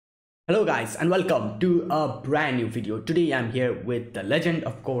Hello guys and welcome to a brand new video. Today I'm here with The Legend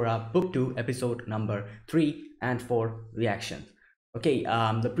of Korra Book 2 episode number 3 and 4 reactions. Okay,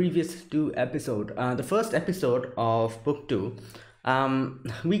 the previous two episode, the first episode of Book 2,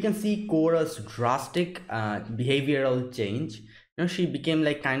 we can see Korra's drastic behavioral change. She became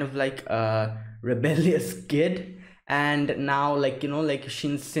like kind of like a rebellious kid, and now like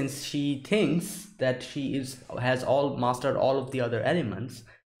since she thinks that she has all mastered all of the other elements,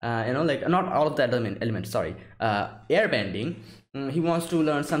 like not all of the elements, sorry, airbending. He wants to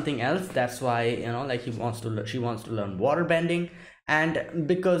learn something else. That's why like she wants to learn water bending. And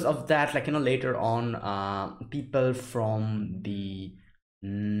because of that, later on, people from the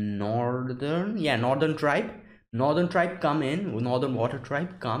northern tribe come in, northern water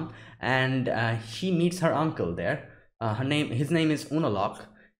tribe come, and she meets her uncle there. His name is Unalak,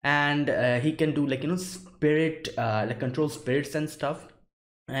 and he can do spirit, like control spirits and stuff.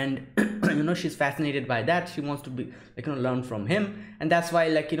 And she's fascinated by that. She wants to be learn from him, and that's why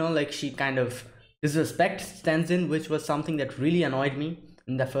like she kind of disrespects Tenzin, which was something that really annoyed me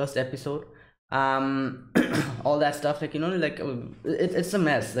in the first episode. All that stuff, it's a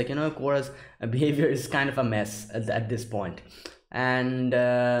mess. Korra's behavior is kind of a mess at this point. And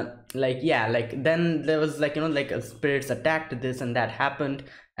yeah, like then there was spirits attacked, this and that happened,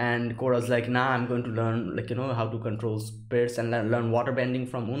 and Korra's like, nah, I'm going to learn how to control spirits and learn water bending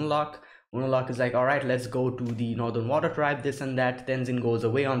from Unalaq. Unalaq is like, all right, let's go to the northern water tribe, this and that. Tenzin goes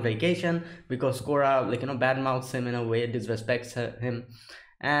away on vacation because Korra badmouths him in a way, disrespects him,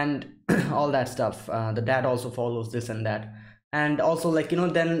 and all that stuff. The dad also follows this and that. And also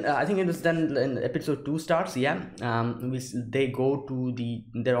then I think it was then in episode 2 starts, yeah. They go to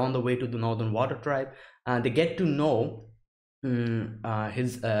they're on the way to the northern water tribe. They get to know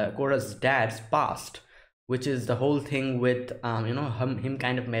his Korra's dad's past, which is the whole thing with him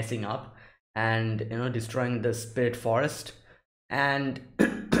kind of messing up and destroying the spirit forest. And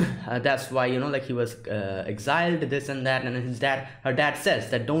that's why like he was exiled, this and that. And her dad says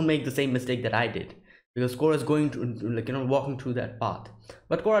that don't make the same mistake that I did, because Korra is going to walking through that path.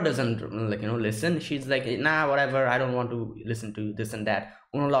 But Korra doesn't listen. She's like, nah, whatever, I don't want to listen to this and that.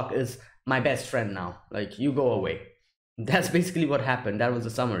 Unalaq is my best friend now, like you go away. That's basically what happened. That was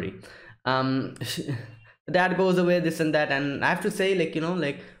the summary. um Dad goes away, this and that. And I have to say,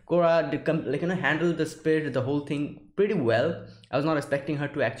 Korra handled the spirit, the whole thing pretty well. I was not expecting her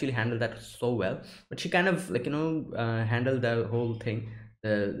to actually handle that so well, but she kind of handled the whole thing,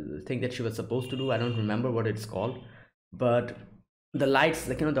 the thing that she was supposed to do. I don't remember what it's called, but the lights,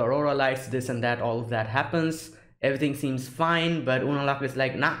 the aurora lights, this and that, all of that happens. Everything seems fine, but Unalaq is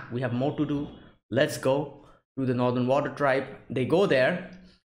like, nah, we have more to do. Let's go to the northern water tribe. They go there,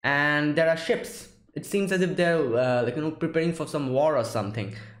 and there are ships. It seems as if they're preparing for some war or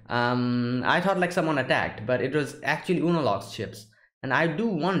something. I thought like someone attacked, but it was actually Unalaq's ships. And I do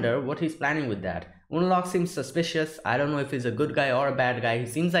wonder what he's planning with that. Unalaq seems suspicious. I don't know if he's a good guy or a bad guy. He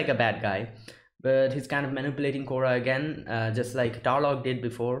seems like a bad guy, but he's kind of manipulating Korra again, just like Tarlok did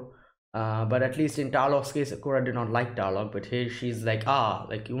before. But at least in Tarlok's case, Korra did not like Tarlok, but here she's like,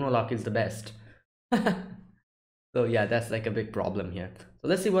 like Unalaq is the best. So yeah, that's like a big problem here. So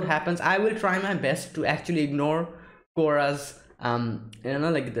let's see what happens. I will try my best to actually ignore Korra's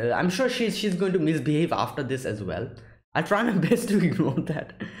I'm sure she's going to misbehave after this as well. I'll try my best to ignore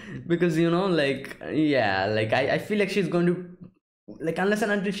that, because yeah, like I feel like she's going to, like, unless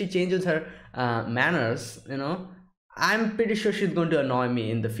and until she changes her manners, I'm pretty sure she's going to annoy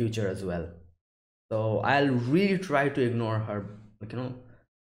me in the future as well. So I'll really try to ignore her,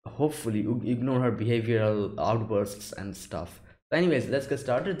 hopefully ignore her behavioral outbursts and stuff. So anyways, let's get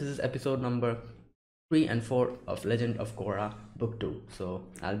started. This is episode number 3 and 4 of Legend of Korra book 2. So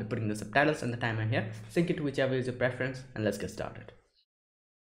I'll be putting the subtitles and the timer here. Sync it to whichever is your preference, and let's get started.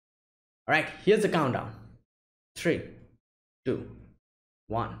 All right, here's the countdown. 3, 2,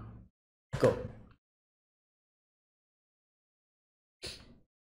 1, go.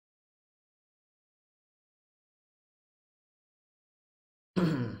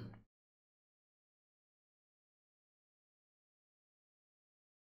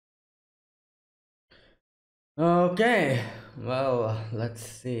 Okay, well, let's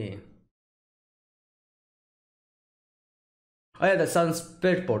see. Oh yeah, the sun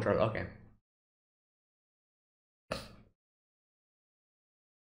spirit portal. Okay.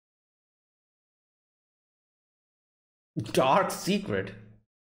 Dark secret.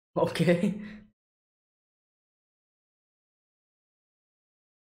 Okay.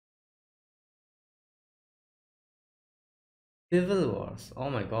 Civil wars. Oh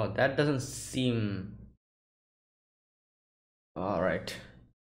my god, that doesn't seem all right.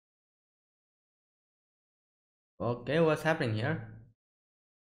 Okay, what's happening here?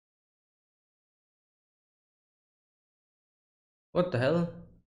 What the hell?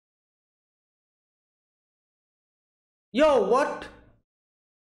 Yo, what?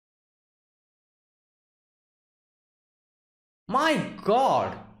 My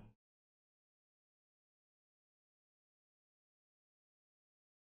god!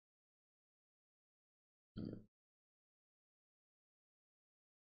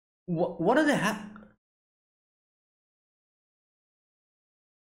 What are they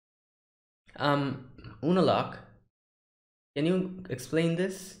Unalak, can you explain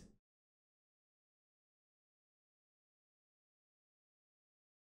this?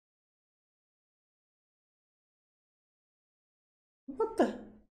 What the?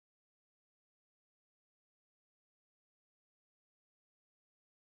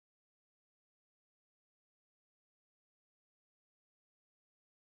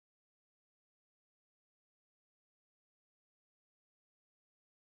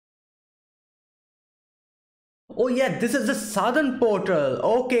 Oh yeah, this is the southern portal.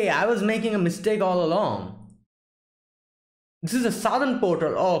 Okay, I was making a mistake all along. This is a southern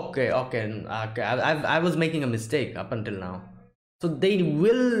portal. Okay, okay, okay. I was making a mistake up until now. So they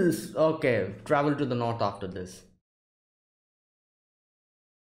will, okay, travel to the north after this.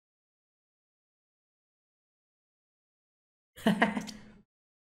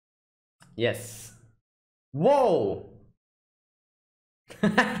 Yes. Whoa.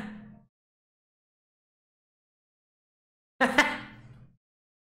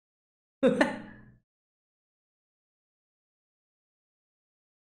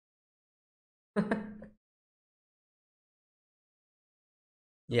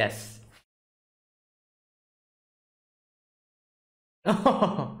 Yes.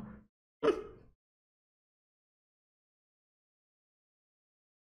 Oh.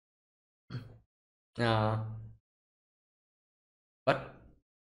 Uh, what?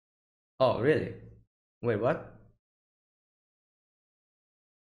 Oh, really? Wait, what?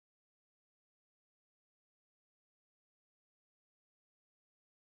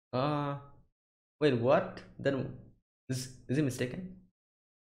 Uh, wait, what? Then is he mistaken?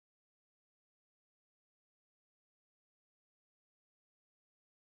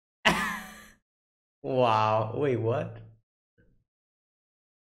 Wow. Wait, what?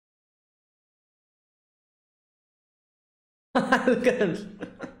 Look at him.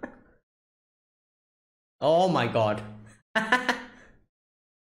 Oh my god.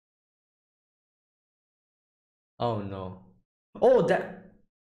 Oh no. Oh, that.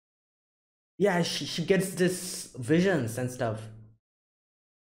 Yeah, she gets this visions and stuff.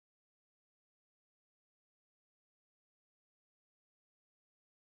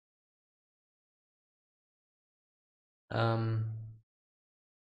 Um.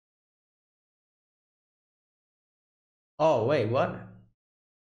 Oh, wait, what?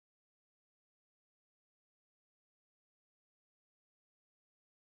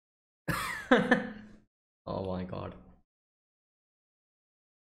 Oh my god.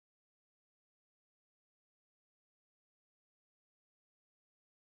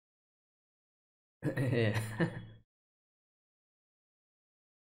 Yeah.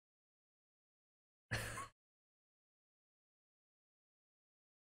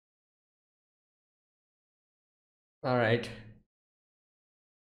 All right.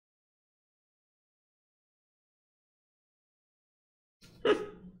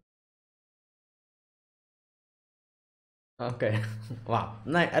 Okay. Wow.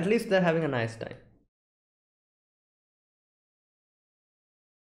 At least they're having a nice time.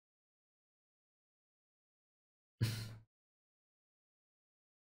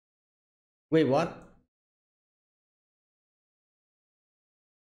 Wait, what?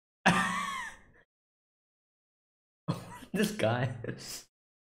 This guy.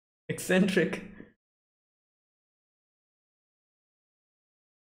 Eccentric.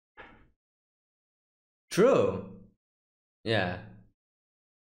 True. Yeah.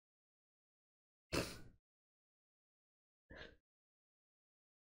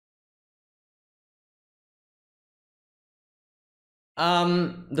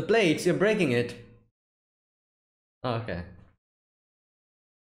 The plates, you're breaking it. Oh, okay.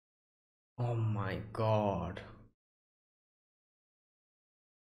 Oh my god.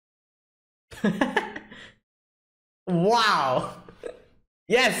 Wow.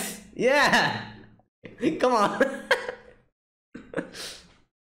 Yes. Yeah. Come on.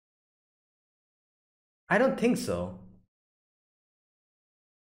 I don't think so.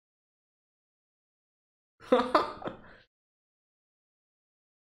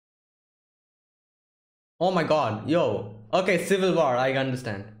 Oh my god. Yo. Okay, Civil War. I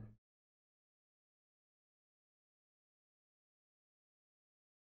understand.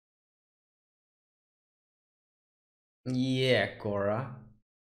 Yeah, Korra.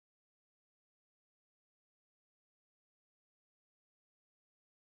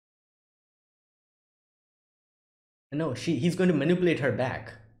 No, he's going to manipulate her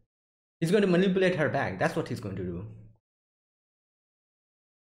back. He's going to manipulate her back. That's what he's going to do.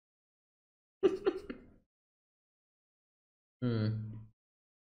 Hmm.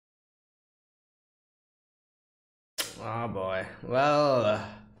 Oh boy. Well.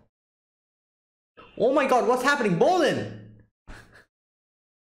 Oh my god, what's happening? Bolin!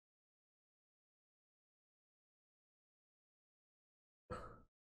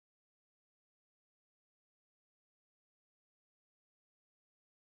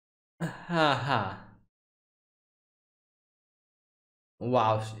 Haha.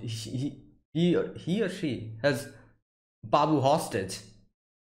 Wow. He or she has Babu hostage.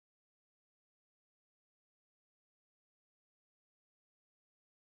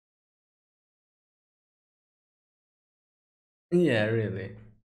 Yeah, really.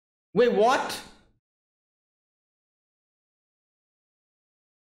 Wait, what?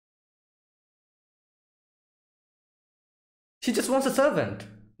 She just wants a servant.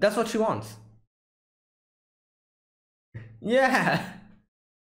 That's what she wants. Yeah.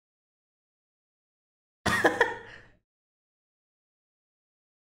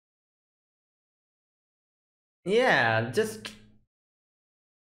 Yeah, just.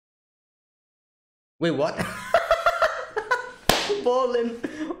 Wait, what? Bolin.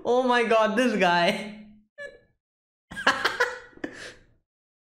 Oh my god, this guy.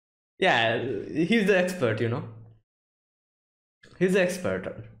 Yeah, he's the expert, you know. He's the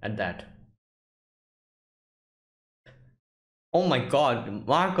expert at that. Oh my god,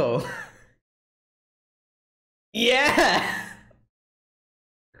 Marco. Yeah.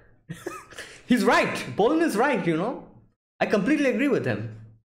 He's right. Bolin is right, you know. I completely agree with him.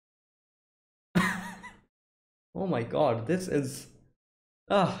 Oh my god, this is.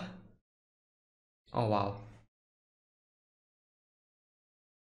 Ah. Oh wow.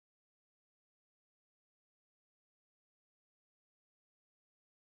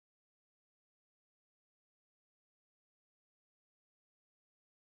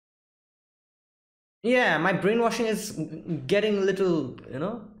 Yeah, my brainwashing is getting a little, you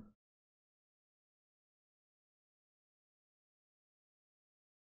know.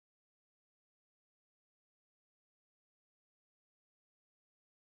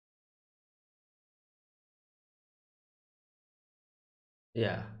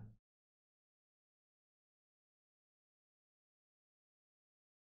 Yeah.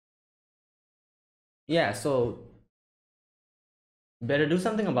 Yeah, so better do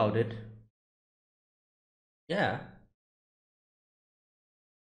something about it. Yeah.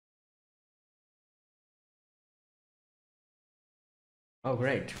 Oh,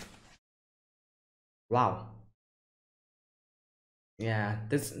 great. Wow. Yeah,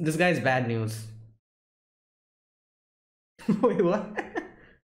 this guy's bad news. Wait, what?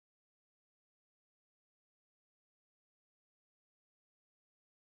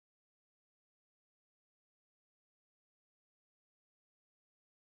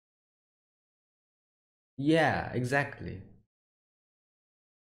 Yeah, exactly.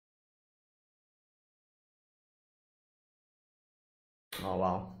 Oh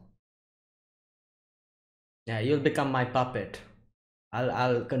wow. Yeah, you'll become my puppet.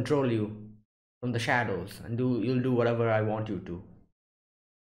 I'll control you from the shadows and you'll do whatever I want you to.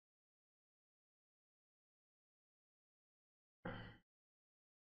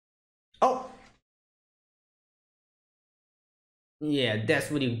 Oh, yeah,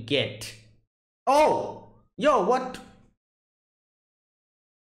 that's what you get. Oh, yo, what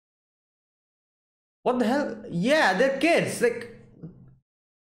the hell? Yeah, they're kids. Like,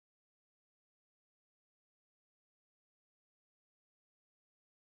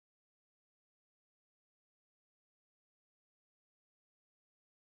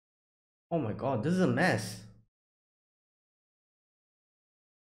 oh my god, this is a mess.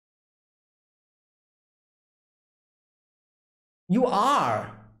 You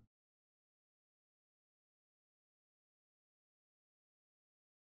are.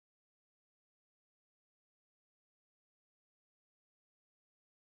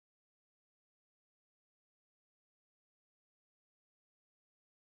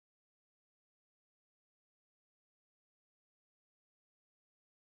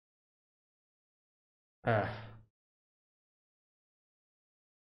 Uh,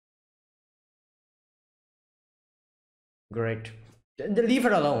 Great. Leave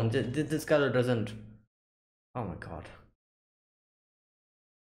her alone. This girl doesn't. Oh my god.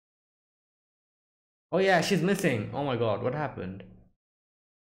 Oh yeah, she's missing. Oh my god, what happened?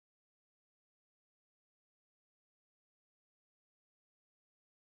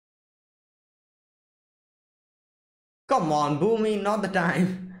 Come on, Boomy, not the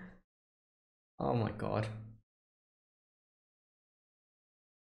time. Oh my god.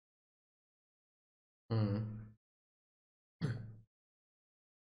 Hmm.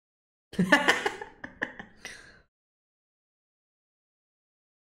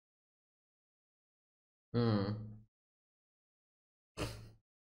 Hmm.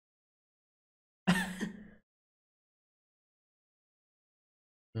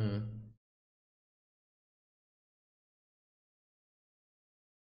 Hmm.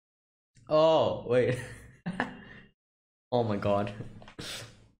 Oh, wait. Oh my god.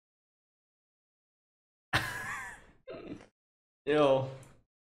 Yo.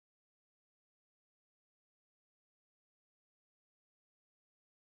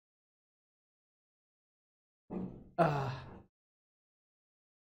 Ah,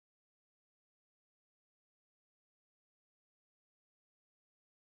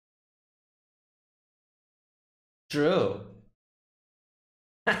 true.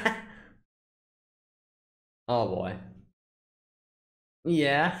 Oh boy.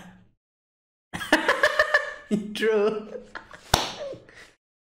 Yeah. True.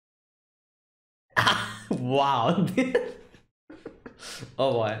 Wow.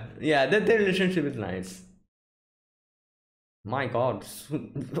 Oh boy. Yeah, their relationship is nice. My god.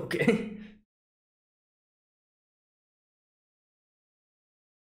 Okay.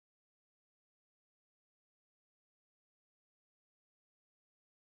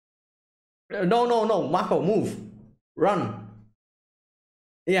 No, no, no. Mako, move. Run.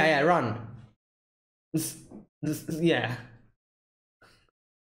 Yeah, yeah, run. This, yeah.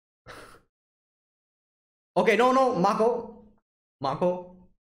 Okay, no, no, Mako. Mako.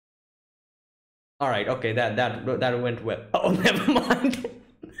 All right, okay, that went well. Oh, never mind.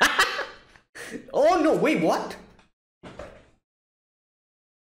 Oh no, wait, what?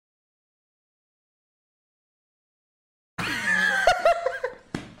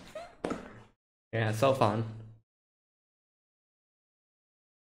 Yeah, so fun.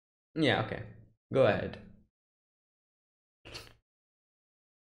 Yeah, okay. Go ahead.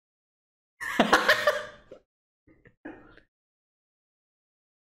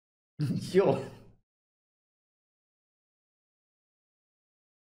 Yo.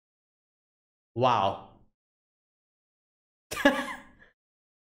 Wow.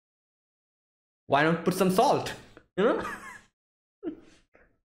 Why not put some salt? You know?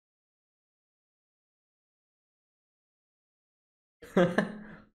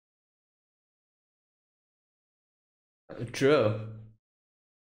 True.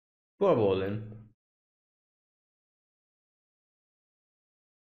 Poor Bolin.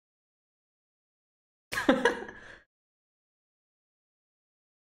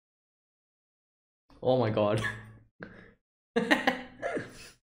 Oh my god.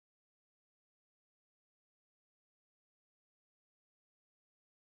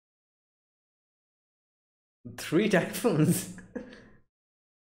 Three typhoons.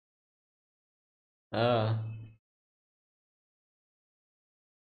 Uh,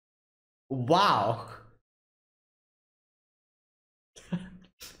 wow.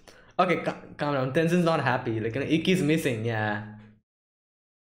 Okay, calm down. Tenzin's not happy. Like, Ikki's missing. Yeah.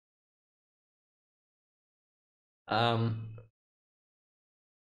 Um.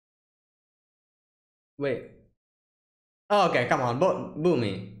 Wait. Oh, okay, come on.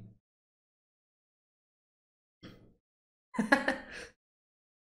 Boomy.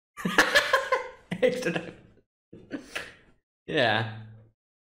 Extra time. Yeah.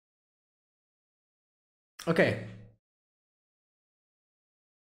 Okay.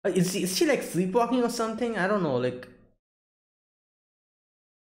 Is she like sleepwalking or something? I don't know. Like,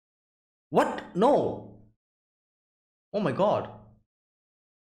 what? No. Oh my god.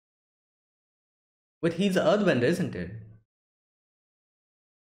 But he's an earthbender, isn't it?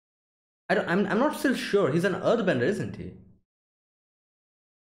 I'm not still sure. He's an earthbender, isn't he?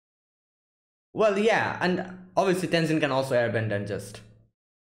 Well, yeah, and obviously Tenzin can also airbend and just.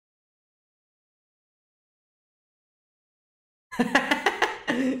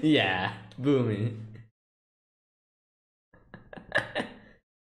 Yeah, Boomy.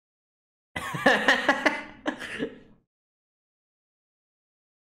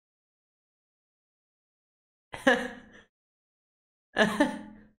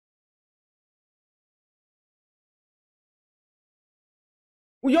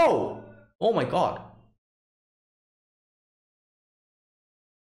 Yo! Oh my god.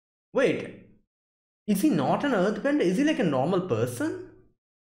 Wait, is he not an earthbender? Is he like a normal person?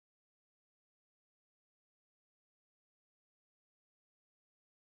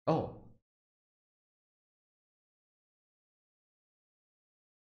 Oh.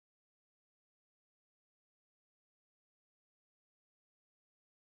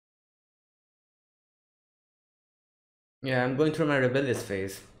 Yeah, I'm going through my rebellious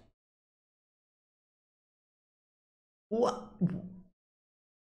phase. What?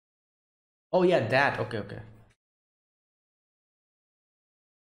 Oh yeah, that. Okay, okay.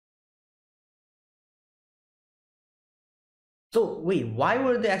 So wait, why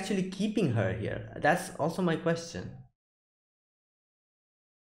were they actually keeping her here? That's also my question.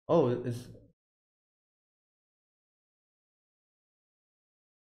 Oh, is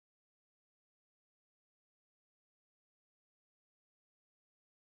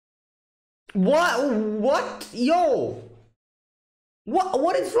what? What? Yo, what?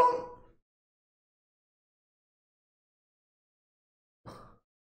 What is wrong?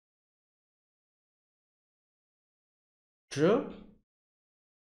 True.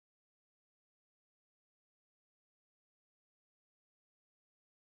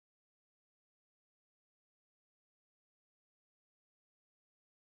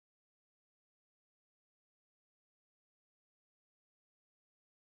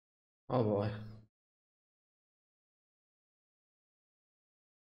 Oh boy.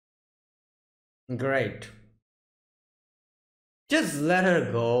 Great. Just let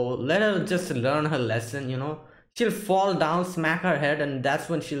her go. Let her just learn her lesson. She'll fall down, smack her head, and that's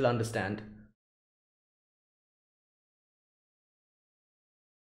when she'll understand.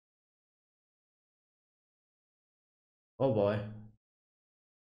 Oh boy.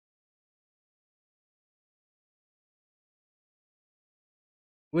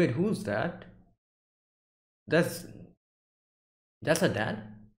 Wait, who's that? That's that's her dad?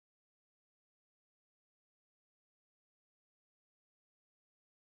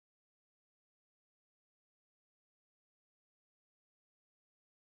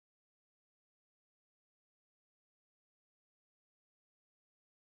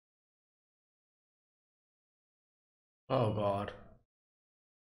 Oh god.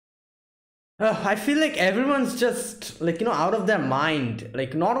 I feel like everyone's just like out of their mind.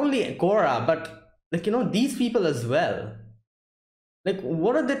 Like not only Korra, but like these people as well. Like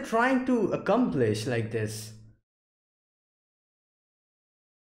what are they trying to accomplish like this?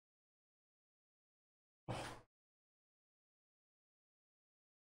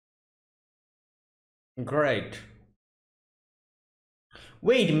 Great.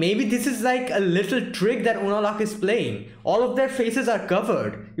 Wait, maybe this is like a little trick that Unalaq is playing. All of their faces are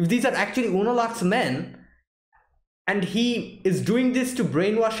covered. If these are actually Unalaq's men, and he is doing this to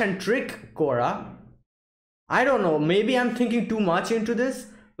brainwash and trick Korra, I don't know. Maybe I'm thinking too much into this,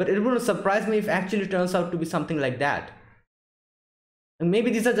 but it wouldn't surprise me if actually turns out to be something like that. And maybe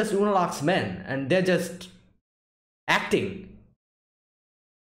these are just Unalaq's men, and they're just acting.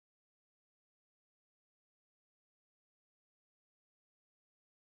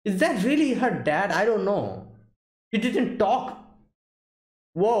 Is that really her dad? I don't know. He didn't talk.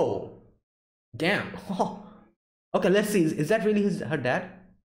 Whoa. Damn. Okay, let's see. Is that really her dad?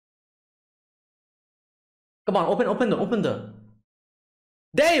 Come on, open the.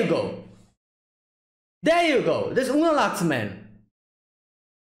 There you go. There you go. There's Unalaq's man.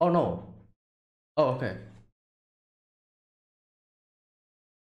 Oh no. Oh, okay.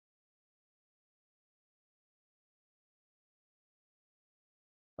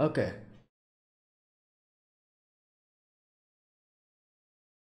 Okay.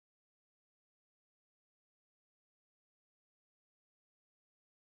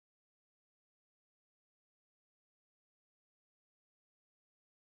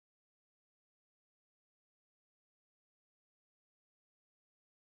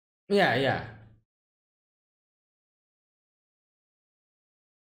 Yeah, yeah.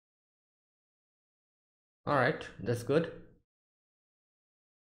 All right. That's good.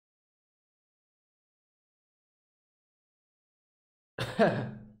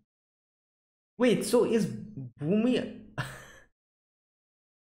 Wait, so is Bhumi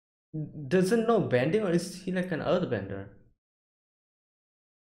doesn't know bending, or is he like an earthbender?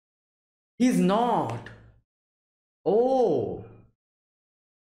 He's not. Oh,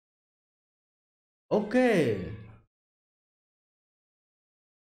 okay.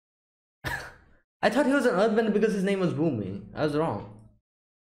 I thought he was an earthbender because his name was Bhumi. I was wrong.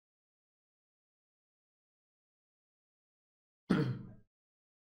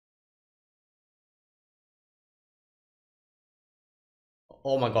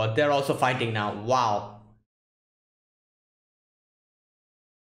 Oh my god, they're also fighting now. Wow.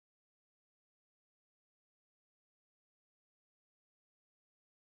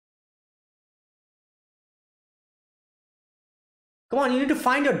 Come on, you need to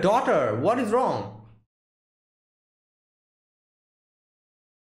find your daughter. What is wrong?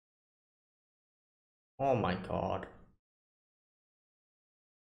 Oh my god.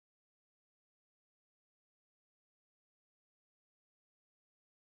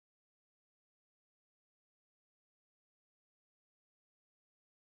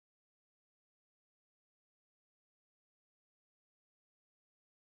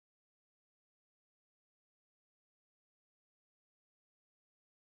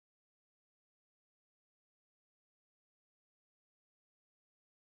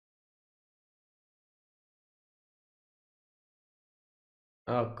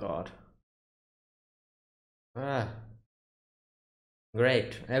 Oh God. Ah,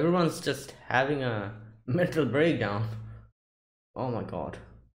 great. Everyone's just having a mental breakdown. Oh my God.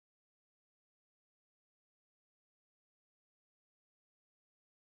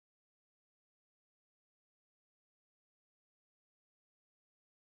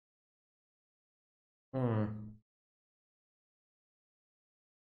 Hmm.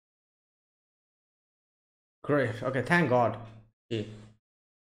 Great. Okay, thank God. Yeah.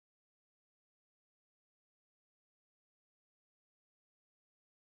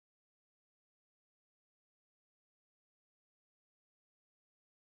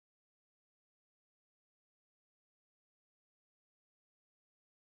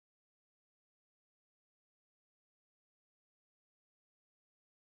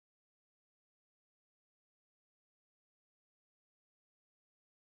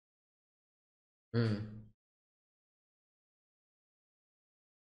 Hmm.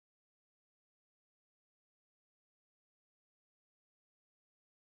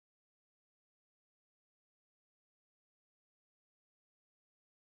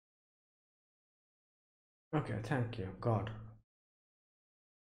 Okay, thank you, God.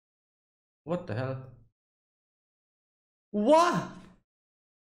 What the hell? What?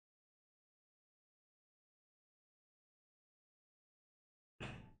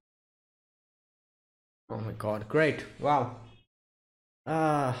 Oh my God. Great. Wow.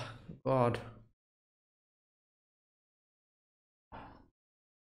 Ah, God.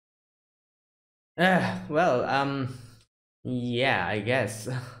 Well, yeah, I guess.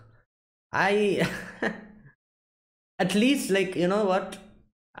 I at least, like, you know what?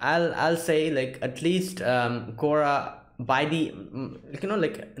 I'll say, like, at least Korra by the like,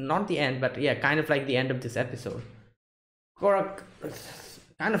 like, not the end, but yeah, kind of like the end of this episode. Korra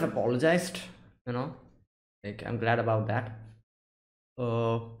kind of apologized, you know. Like, I'm glad about that.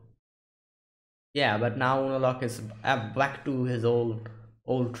 Uh, yeah, but now Unalaq is back to his old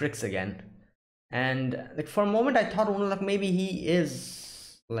tricks again. And like for a moment, I thought Unalaq maybe he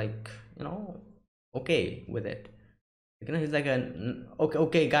is like, okay with it. He's like an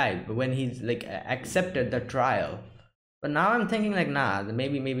okay guy when he's like accepted the trial. But now I'm thinking like, nah,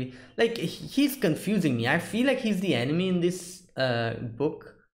 maybe like he's confusing me. I feel like he's the enemy in this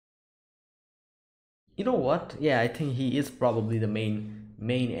book. You know what? Yeah, I think he is probably the main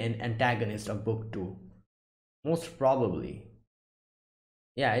antagonist of book 2. Most probably.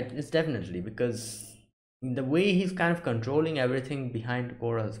 Yeah, it's definitely because the way he's kind of controlling everything behind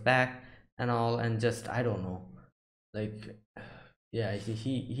Korra's back and all, and just I don't know, like, yeah,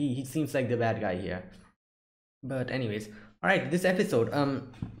 he seems like the bad guy here. But anyways, all right, this episode,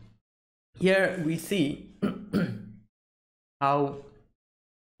 here we see how,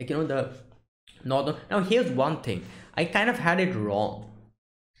 like, the northern. Now here's one thing, I kind of had it wrong.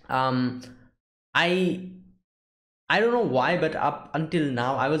 Um, I I don't know why, but up until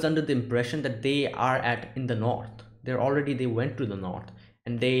now, I was under the impression that they are at in the north. They went to the north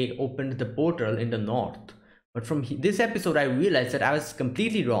and they opened the portal in the north. But from this episode, I realized that I was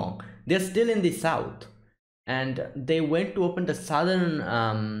completely wrong. They're still in the south, and they went to open the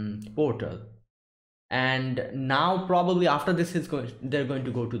southern portal. And now probably after this is going, they're going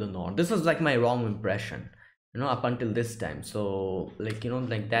to go to the north. This was like my wrong impression, up until this time. So like,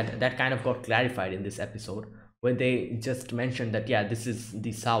 like that kind of got clarified in this episode, where they just mentioned that yeah, this is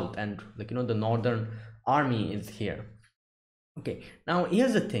the south, and like, the northern army is here. Okay, now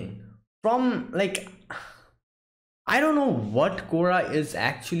here's the thing. From like, I don't know what Korra is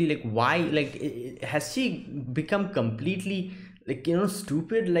actually like. Why, like, has she become completely like,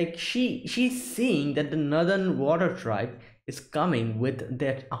 stupid? Like, she's seeing that the Northern Water Tribe is coming with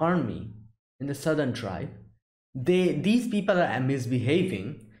that army in the Southern Tribe. These people are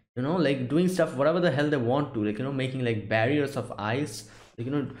misbehaving, like doing stuff whatever the hell they want to, like, making like barriers of ice, like,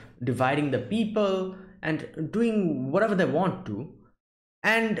 dividing the people and doing whatever they want to.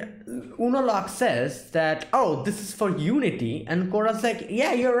 And Unalaq says that, oh, this is for unity. And Korra's like,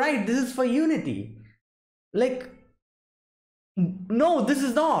 yeah, you're right, this is for unity. Like, no, this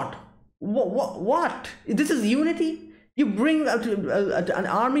is not. What? This is unity? You bring an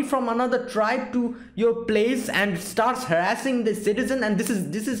army from another tribe to your place and starts harassing the citizen, and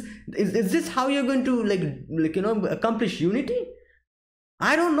is this how you're going to like accomplish unity?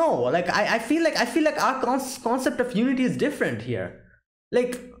 I don't know. Like, I feel like our concept of unity is different here.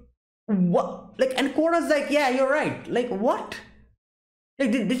 Like, what? Like, and Korra's like, yeah, you're right. Like, what?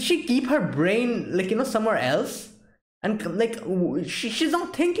 Like, did she keep her brain like, somewhere else? And like, she's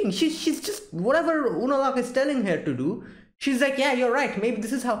not thinking. She's just whatever Unalaq is telling her to do. She's like, yeah, you're right. Maybe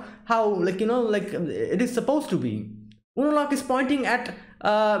this is how like, like it is supposed to be. Unalaq is pointing at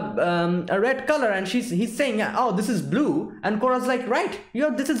a red color, and he's saying, oh, this is blue, and Korra's like, right,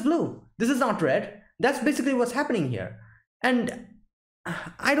 this is blue, this is not red. That's basically what's happening here. And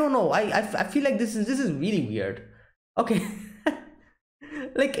I don't know, I feel like this is really weird. Okay.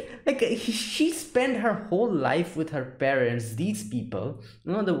 Like she spent her whole life with her parents, these people,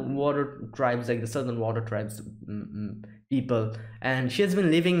 the water tribes, like the southern water tribes, people, and she has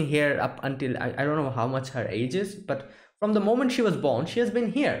been living here up until I don't know how much her age is, but from the moment she was born she has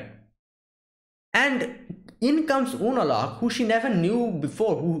been here. And in comes Unalaq, who she never knew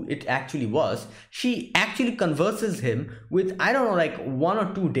before who it actually was. She actually converses him with, I don't know, like 1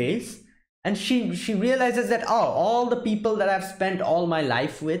 or 2 days, and she realizes that, oh, all the people that I've spent all my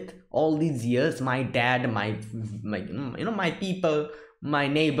life with all these years, my dad, my people, my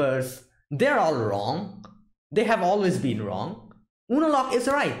neighbors, they're all wrong. They have always been wrong. Unalaq is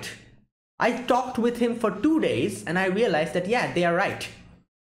right. I talked with him for 2 days and I realized that, yeah, they are right.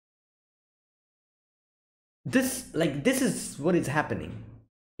 This is what is happening.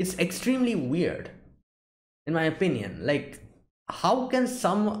 It's extremely weird, in my opinion. Like, how can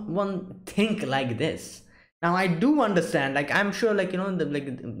someone think like this? Now I do understand, like, I'm sure, like,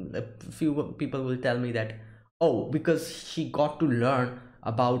 a few people will tell me that, oh, because she got to learn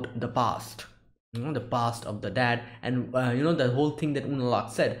about the past, the past of the dad, and the whole thing that Unalaq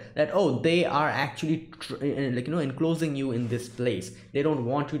said, that, oh, they are actually enclosing you in this place, they don't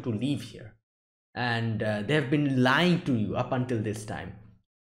want you to leave here, and they have been lying to you up until this time.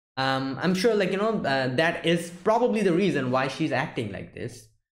 I'm sure, like, that is probably the reason why she's acting like this.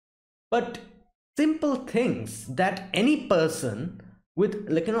 But simple things that any person with,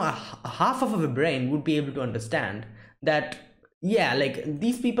 like, a half of a brain would be able to understand, that, yeah, like,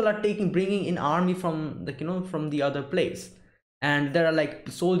 these people are bringing in army from, like, from the other place, and there are, like,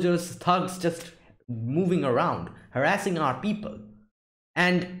 soldiers, thugs just moving around harassing our people,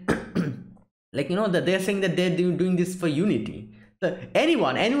 and like, that they're saying that they're doing this for unity. So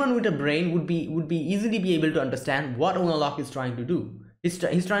anyone with a brain would be easily be able to understand what Unalaq is trying to do. He's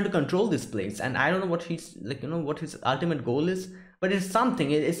trying to control this place, and I don't know what he's, like, what his ultimate goal is, but it's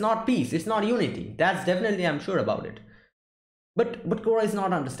something. It's not peace, it's not unity. That's definitely, I'm sure about it. But Korra is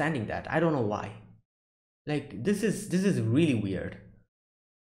not understanding that. I don't know why. Like, this is really weird.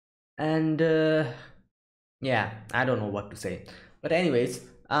 And yeah, I don't know what to say. But anyways,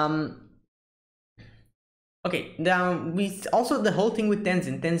 okay, now we also, the whole thing with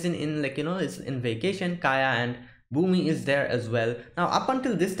Tenzin in, like, is in vacation. Kaya and Bumi is there as well. Now, up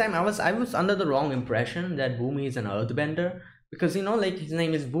until this time, I was under the wrong impression that Bumi is an earthbender, because, like, his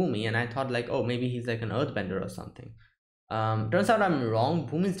name is Bumi, and I thought, like, oh, maybe he's like an earthbender or something. Turns out I'm wrong.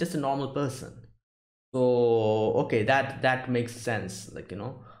 Bumi is just a normal person. So okay, that makes sense, like,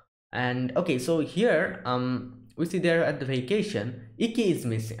 and okay, so here we see they're at the vacation. Ikki is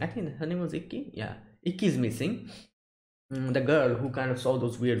missing. I think her name was Ikki. Yeah, Ikki is missing. The girl who kind of saw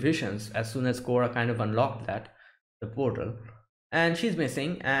those weird visions as soon as Korra kind of unlocked the portal, and she's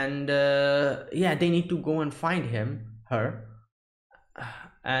missing. And yeah, they need to go and find her.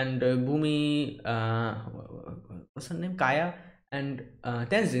 And Bhumi, what's her name, Kaya, and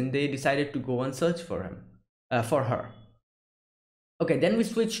Tenzin, they decided to go and search for her. Okay, then we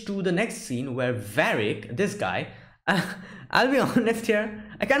switch to the next scene where Varric, this guy, I'll be honest here,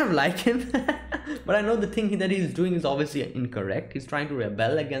 I kind of like him, but I know the thing that he's doing is obviously incorrect. He's trying to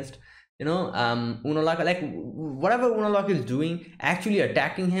rebel against, Unalaq, like, whatever Unalaq is doing, actually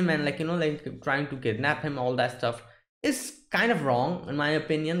attacking him and, like, like, trying to kidnap him, all that stuff is kind of wrong, in my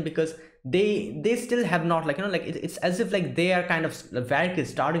opinion, because they still have not, like, like, it's as if, like, they are kind of, Varric is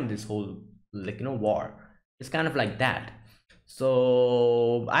starting this whole, like, war. It's kind of like that.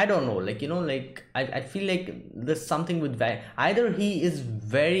 So I don't know, like, like, I feel like there's something with Varric. Either he is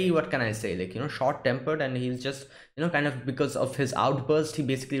very, what can I say, like, short-tempered, and he's just, kind of, because of his outburst, he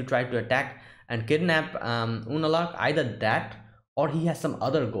basically tried to attack and kidnap Unalaq. Either that, or he has some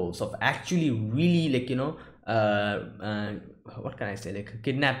other goals of actually really, like, what can I say, like,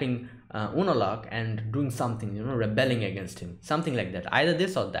 kidnapping Unalaq and doing something, rebelling against him, something like that. Either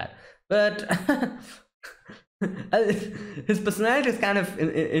this or that. But his personality is kind of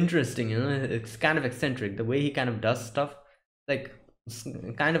interesting, it's kind of eccentric, the way he kind of does stuff, like, it's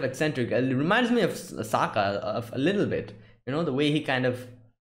kind of eccentric. It reminds me of Sokka of a little bit, the way he kind of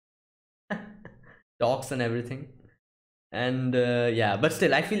talks and everything. And yeah, but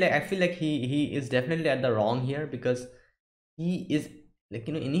still, I feel like he is definitely at the wrong here, because he is, like,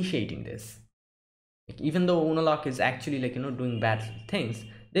 initiating this. Like, even though Unalaq is actually, like, doing bad things,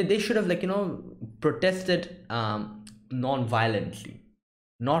 they should have, like, protested non-violently,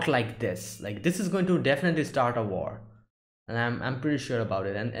 not like this. Like, this is going to definitely start a war. and I'm pretty sure about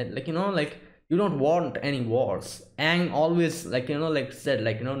it. And like, like, you don't want any wars. Aang always, like, like said,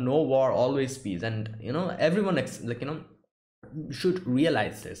 like, no war, always peace. And everyone like, should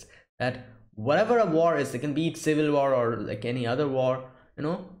realize this, that whatever a war is, it can be civil war or like any other war,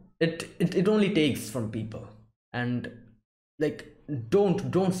 it only takes from people. And like,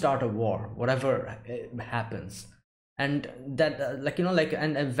 don't start a war, whatever happens. And that like, like,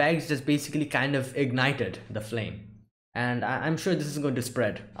 and Vags just basically kind of ignited the flame. And I'm sure this is going to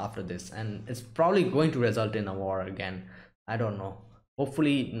spread after this, and it's probably going to result in a war again. I don't know,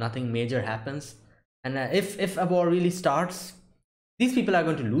 hopefully nothing major happens. And if a war really starts, these people are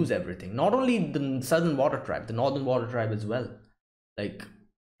going to lose everything. Not only the southern water tribe, the northern water tribe as well. Like,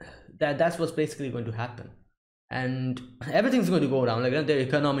 that's what's basically going to happen. And everything's going to go down, like, their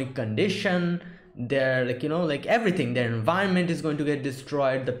economic condition, their, like, like everything, their environment is going to get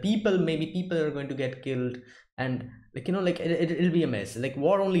destroyed. The people, maybe people are going to get killed. And like, like, it'll be a mess. Like,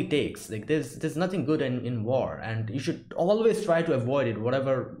 war only takes, like, there's nothing good in war, and you should always try to avoid it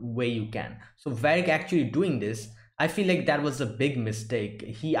whatever way you can. So Varric actually doing this, I feel like that was a big mistake.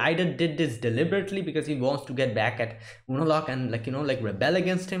 He either did this deliberately because he wants to get back at Unalaq and, like, like, rebel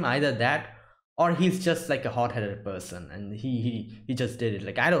against him, either that, or he's just like a hot-headed person and he just did it.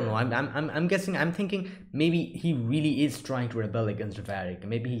 Like, I don't know. I'm guessing, I'm thinking maybe he really is trying to rebel against Varric.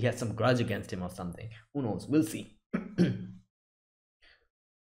 Maybe he has some grudge against him or something. Who knows? We'll see.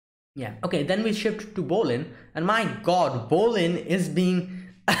 Yeah. Okay. Then we shift to Bolin, and my God, Bolin is being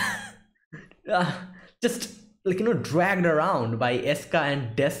just, like, dragged around by Eska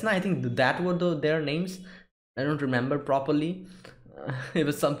and Desna. I think that were their names. I don't remember properly. It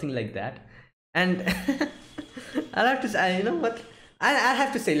was something like that. And I'll have to say, you know what? I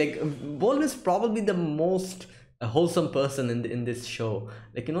have to say, like, Bolin is probably the most wholesome person in this show.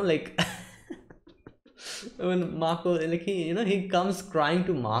 Like, like, when Mako, like, he comes crying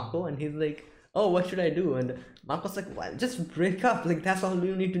to Mako, and he's like, "Oh, what should I do?" And Mako's like, "Well, just break up. Like, that's all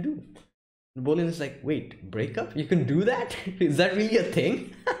you need to do." And Bolin is like, "Wait, break up? You can do that? Is that really a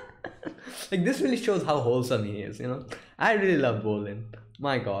thing?" Like, this really shows how wholesome he is. I really love Bolin.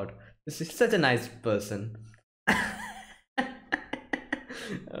 My God. This is such a nice person.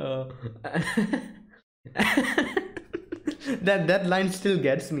 That line still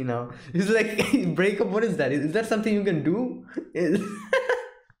gets me now. He's like, break up, what is that? Is that something you can do?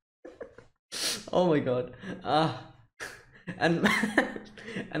 Oh my God. And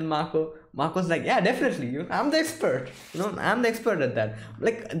and Marco's like, yeah, definitely, I'm the expert. I'm the expert at that.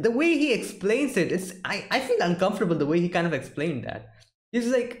 Like, the way he explains it, I feel uncomfortable the way he kind of explained that. He's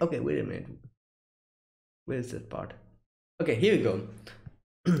like, okay, wait a minute. Where is that part? Okay, here we go.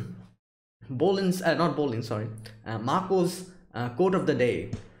 Bolin's, not Bolin, sorry. Marco's quote of the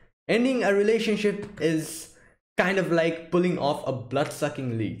day. Ending a relationship is kind of like pulling off a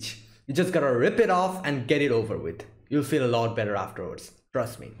blood-sucking leech. You just gotta rip it off and get it over with. You'll feel a lot better afterwards.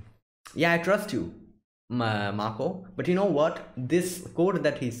 Trust me. Yeah, I trust you, Marco. But you know what? This quote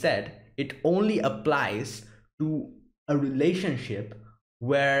that he said, it only applies to a relationship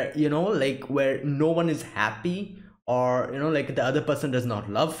where, like, where no one is happy, or like, the other person does not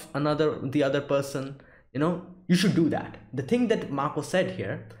love the other person. You should do that. The thing that Marco said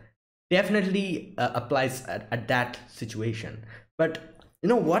here definitely applies at that situation. But you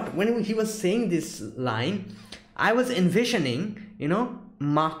know what, when he was saying this line, I was envisioning,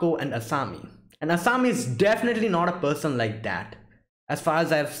 Marco and Asami. And Asami is definitely not a person like that. As far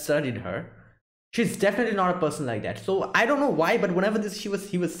as I've studied her, she's definitely not a person like that. So I don't know why, but whenever he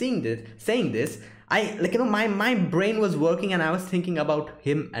was saying this, I, like, my brain was working, and I was thinking about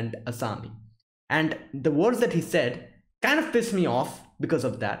him and Asami. And the words that he said kind of pissed me off because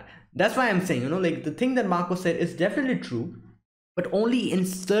of that. That's why I'm saying, like, the thing that Marco said is definitely true, but only in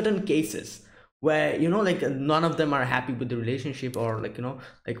certain cases where, like, none of them are happy with the relationship, or like,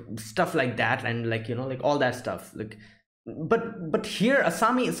 like, stuff like that, and like, like, all that stuff. Like, but here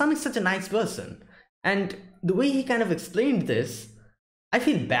Asami's such a nice person, and the way he kind of explained this, I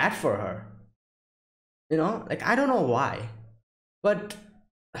feel bad for her. Like, I don't know why, but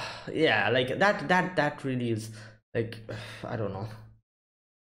yeah, like, that really is, like, I don't know.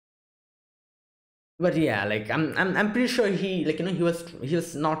 But yeah, like, I'm pretty sure he, like, he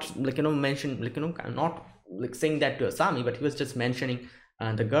was not, like, mentioned, like, not like saying that to Asami, but he was just mentioning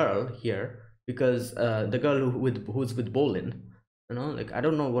the girl here, because the girl who's with Bolin, like, I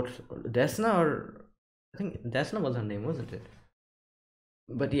don't know what, Desna, or I think Desna was her name, wasn't it?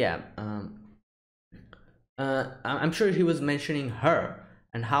 But yeah, I'm sure he was mentioning her,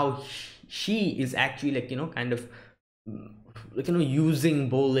 and how she is actually, like, kind of, like, using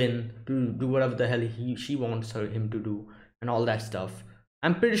Bolin to do whatever the hell she wants him to do. and all that stuff.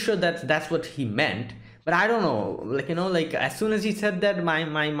 I'm pretty sure that's what he meant, but I don't know. Like, like as soon as he said that, my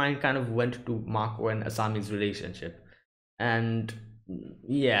mind kind of went to Mako and Asami's relationship, and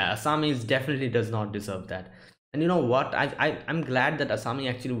yeah, Asami definitely does not deserve that. And you know what? I'm glad that Asami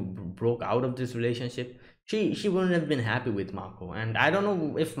actually broke out of this relationship. She wouldn't have been happy with Mako, and I don't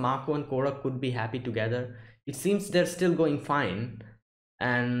know if Mako and Korra could be happy together. It seems they're still going fine,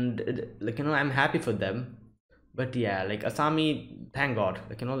 and like, I'm happy for them. But yeah, like Asami, thank God,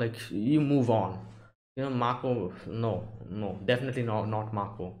 like, like you move on. Mako, no, no, definitely not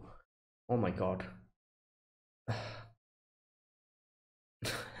Mako. Oh my God.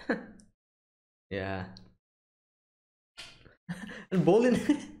 Yeah. And bowling,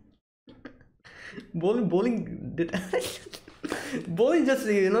 bowling did. Bowling just,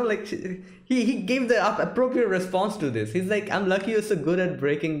 like, he gave the appropriate response to this. He's like, I'm lucky you're so good at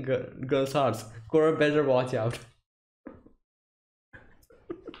breaking girls' hearts. Korra better watch out.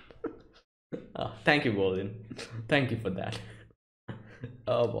 Oh, thank you, Bowling. Thank you for that.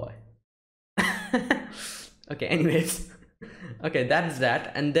 Oh boy. Okay, anyways. Okay, that's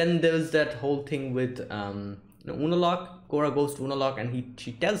that. And then there was that whole thing with Unalaq. Korra goes to Unalaq and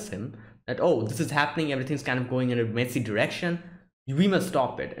she tells him that, oh, this is happening, everything's kind of going in a messy direction, we must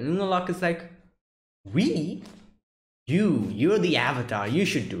stop it. And Unalaq is like, we? You're the avatar, you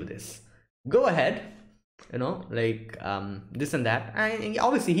should do this, go ahead, like this and that. And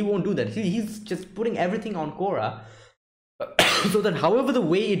obviously he won't do that. He's just putting everything on Korra, so that however the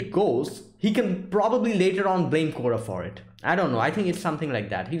way it goes, he can probably later on blame Korra for it. I don't know, I think it's something like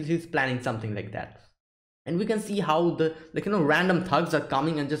that. He's planning something like that. And we can see how the, like, random thugs are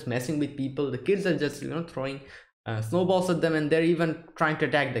coming and just messing with people. The kids are just, throwing snowballs at them, and they're even trying to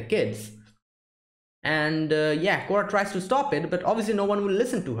attack the kids. And yeah, Korra tries to stop it, but obviously no one will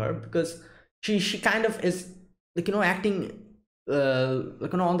listen to her, because she kind of is, like, acting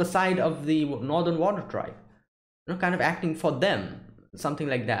like, on the side of the Northern Water Tribe, kind of acting for them, something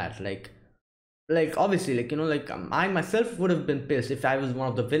like that. Like obviously, like, like I myself would have been pissed if I was one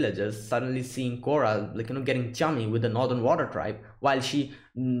of the villagers, suddenly seeing Korra, like, getting chummy with the Northern Water Tribe, while she,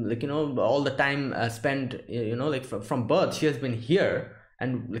 like, all the time spent, like from birth she has been here.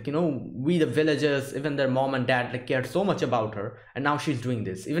 And, like, we the villagers, even their mom and dad, like, cared so much about her, and now she's doing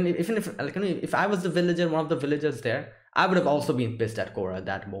this. Even if, like, if I was the villager, one of the villagers there, I would have also been pissed at Korra at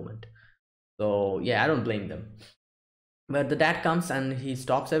that moment. So yeah, I don't blame them. But the dad comes and he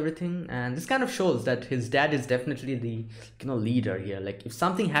stops everything, and this kind of shows that his dad is definitely the, leader here. Like, if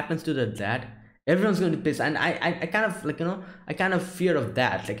something happens to the dad, everyone's going to be pissed. And I kind of, like, I kind of fear of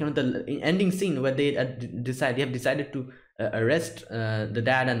that. Like, the ending scene where they have decided to arrest the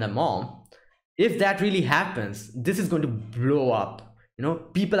dad and the mom. If that really happens, this is going to blow up.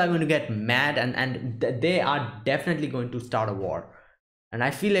 People are going to get mad, and they are definitely going to start a war. And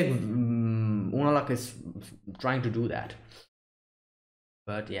I feel like Unalaq is trying to do that.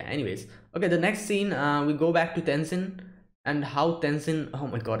 But yeah, anyways. Okay, the next scene, we go back to Tenzin, and how Tenzin, oh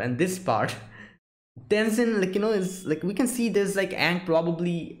my God, and this part, Tenzin, like, is like, we can see this, like, Aang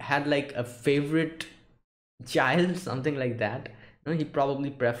probably had like a favorite child, something like that. He probably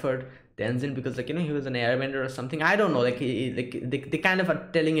preferred Tenzin because, like, he was an airbender or something. I don't know, like, they kind of are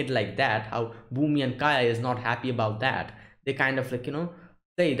telling it like that, how Bhumi and Kaya is not happy about that. They kind of, like,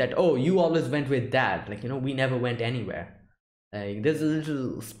 say that, oh, you always went with dad, like, we never went anywhere. Like, there's a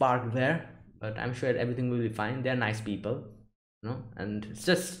little spark there, but I'm sure everything will be fine. They're nice people, and it's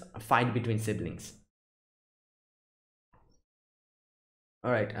just a fight between siblings.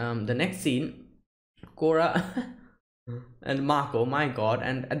 All right, the next scene, Korra and Mako, my God.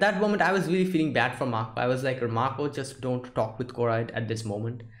 And at that moment, I was really feeling bad for Mako. I was like, Mako, just don't talk with Korra at this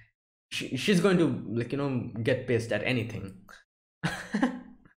moment. She's going to, like, get pissed at anything.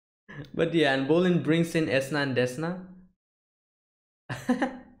 But yeah, and Bolin brings in Esna and Desna.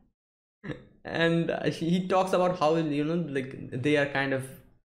 And he talks about how, like, they are kind of,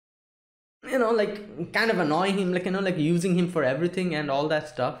 like, kind of annoying him, like, like, using him for everything and all that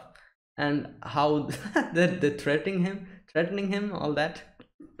stuff, and how they're threatening him, all that.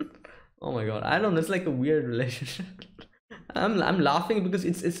 Oh my God, I don't know, it's like a weird relationship. I'm laughing because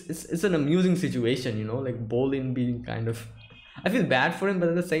it's an amusing situation, like Bolin being kind of, I feel bad for him, but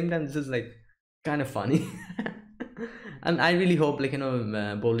at the same time this is, like, kind of funny. And I really hope, like,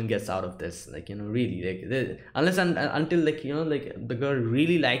 Bolin gets out of this, like, really, like, unless until, like, like, the girl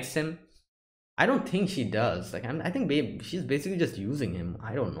really likes him. I don't think she does. Like, I think, babe, she's basically just using him.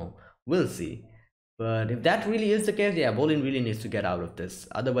 I don't know, we'll see. But if that really is the case, yeah, Bolin really needs to get out of this,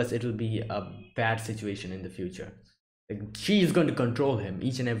 otherwise it will be a bad situation in the future. Like, she is going to control him,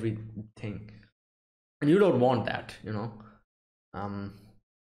 each and everything, and you don't want that. um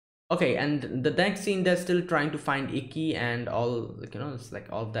okay, and the next scene, they're still trying to find Icky and all, like, it's like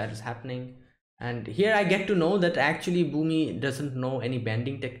all of that is happening. And here I get to know that actually Boomy doesn't know any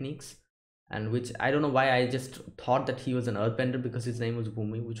bending techniques, and which I don't know why I just thought that he was an earthbender because his name was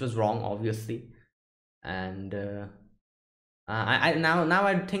Boomy, which was wrong, obviously. And I now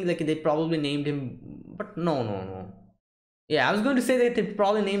I think like they probably named him, but no. Yeah, I was going to say that they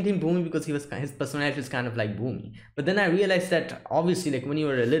probably named him Boomy because his personality is kind of like Boomy. But then I realized that obviously, like when you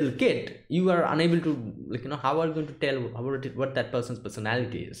were a little kid, you are unable to, like, how are you going to tell what that person's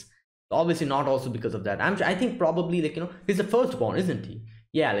personality is? Obviously, not also because of that. I think probably, like, he's the firstborn, isn't he?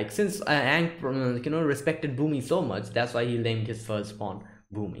 Yeah, like since Aang, like, respected Boomy so much, that's why he named his firstborn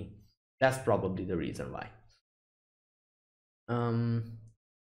Boomy. That's probably the reason why. Um,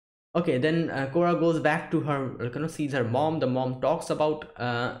 Okay, then Korra goes back to her, sees her mom. The mom talks about,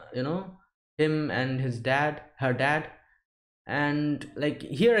 him and his dad, her dad. And like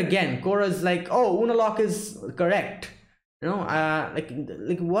here again, Korra's like, oh, Unalaq is correct.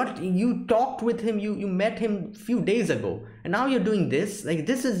 Like what? You talked with him, you met him few days ago, and now you're doing this. Like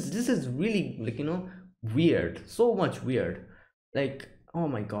this is really, like, weird. So much weird. Like, oh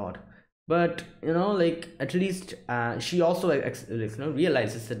my god. But like at least she also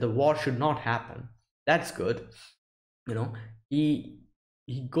realizes that the war should not happen. That's good. you know he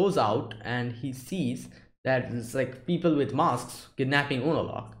he goes out and he sees that it's like people with masks kidnapping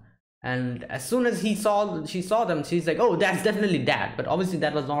Unalaq. And as soon as she saw them, she's like, oh, that's definitely dad. But obviously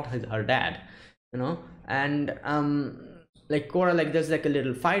that was not her dad. And like Korra, like there's like a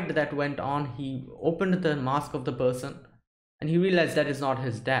little fight that went on. He opened the mask of the person and he realized that is not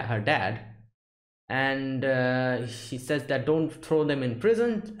her dad. And he says that don't throw them in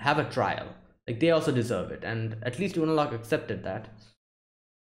prison, have a trial, like they also deserve it. And at least Unalaq accepted that.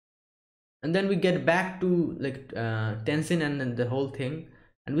 And then we get back to like Tenzin and then the whole thing,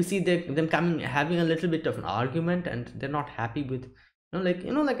 and we see them coming having a little bit of an argument, and they're not happy with like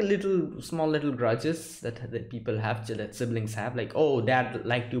a little small little grudges that people have, that siblings have, like, oh, dad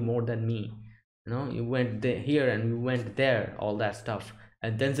liked you more than me, you went there, here, and you went there, all that stuff.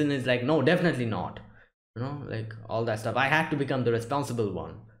 And Tenzin is like, no, definitely not, like all that stuff. I had to become the responsible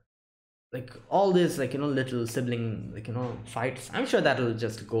one. Like all this, like, little sibling, like, fights, I'm sure that'll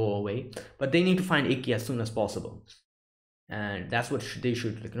just go away. But they need to find Ikki as soon as possible, and that's what they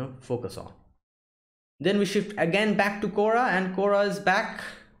should, like, focus on. Then we shift again back to Korra, and Korra is back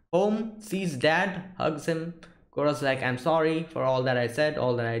home, sees dad, hugs him. Korra's like, I'm sorry for all that I said,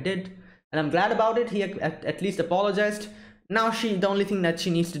 all that I did, and I'm glad about it. He at least apologized. Now the only thing that she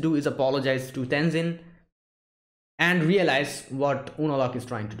needs to do is apologize to Tenzin and realize what Unalaq is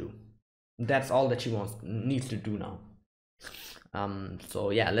trying to do. That's all that she needs to do now.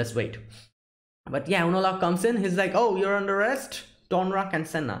 So yeah, let's wait. But yeah, Unalaq comes in. He's like, oh, you're under arrest, Tonrak and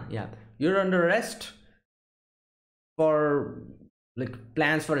Senna. Yeah, you're under arrest for like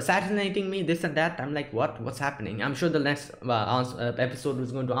plans for assassinating me, this and that. I'm like, what's happening? I'm sure the next episode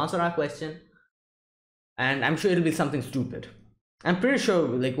is going to answer our question, and I'm sure it'll be something stupid. I'm pretty sure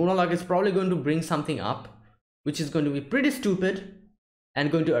like Unalaq is probably going to bring something up which is going to be pretty stupid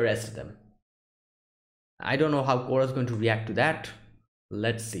and going to arrest them. I don't know how Korra's going to react to that.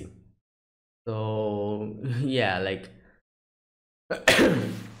 Let's see. So yeah, like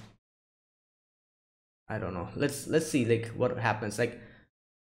I don't know. Let's see like what happens. Like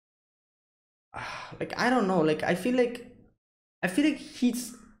I don't know. Like I feel like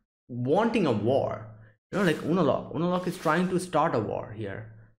he's wanting a war. Like Unalaq is trying to start a war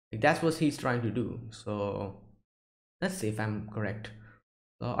here. Like that's what he's trying to do. So let's see if I'm correct.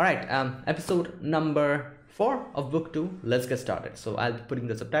 So, all right, episode number 4 of book 2. Let's get started. So I'll be putting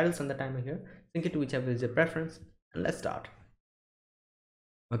the subtitles on the timer here. Sync it to whichever is your preference, and let's start.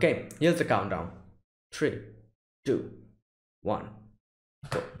 Okay, here's the countdown. 3, 2, 1,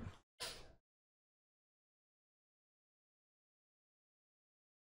 go.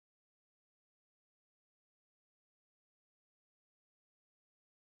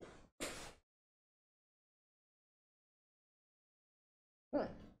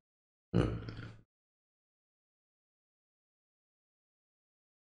 Hmm.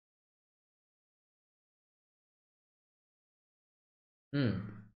 Hmm.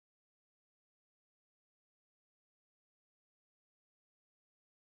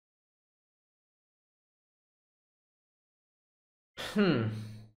 Hmm.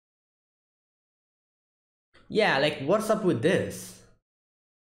 Yeah, like what's up with this?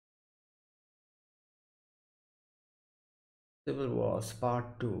 Civil Wars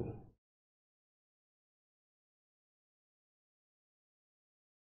Part 2.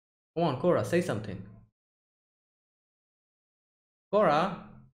 Come on, Korra, say something. Korra.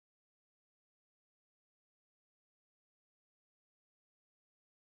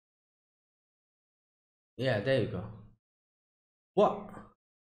 Yeah, there you go. What?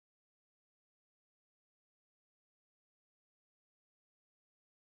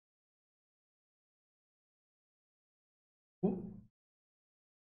 Who?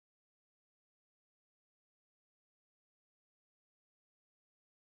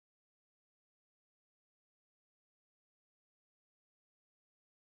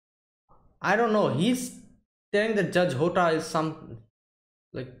 I don't know. He's telling that Judge Hota is some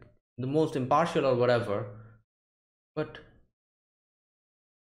like the most impartial or whatever. But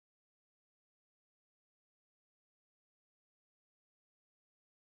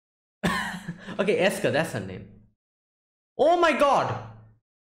okay, Eska, that's her name. Oh my god!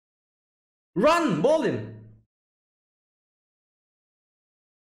 Run, Bolin!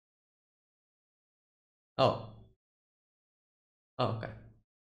 Oh, oh, okay.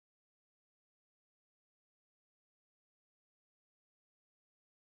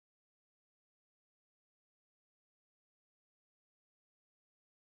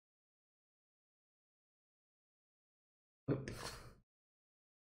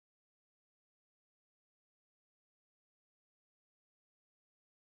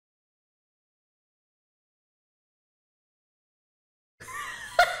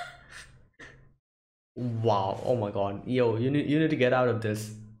 Wow! Oh my god! Yo, you need to get out of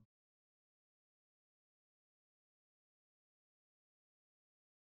this.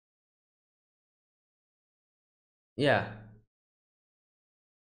 Yeah,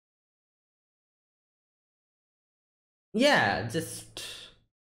 yeah. Just.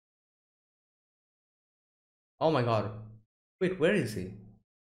 Oh my god! Wait, where is he?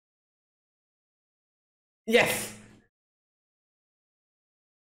 Yes.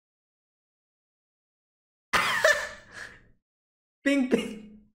 Ping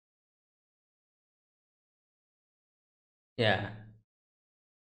ping. Yeah.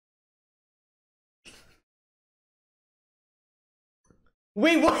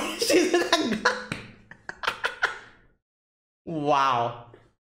 Wait, what? She's in a gun. Wow.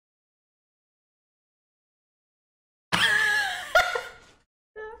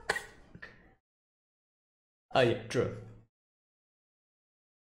 Oh yeah, true.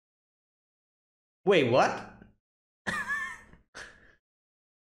 Wait, what?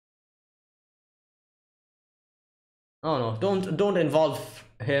 Oh no, don't involve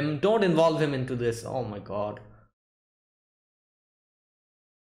him. Don't involve him into this. Oh my god.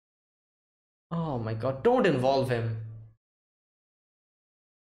 Oh my god, don't involve him.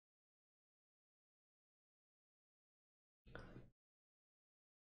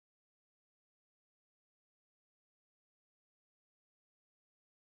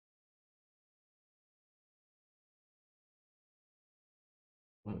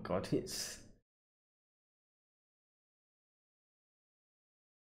 Oh my god, he's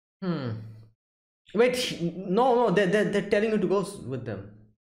Hmm. Wait, no, no, they're telling you to go with them.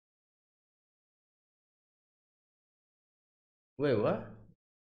 Wait, what?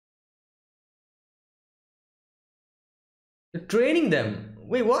 They're training them.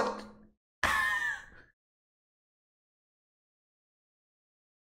 Wait, what?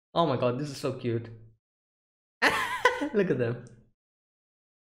 Oh my god, this is so cute. Look at them.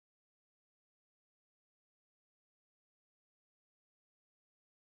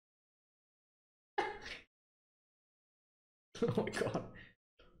 Oh my god.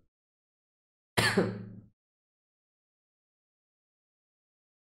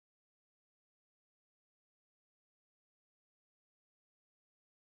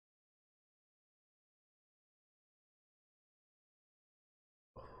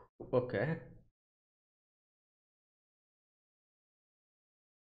 Okay.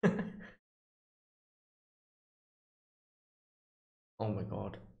 Oh my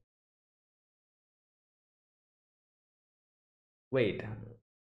god. Wait.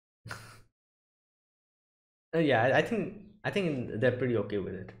 Yeah, I think they're pretty okay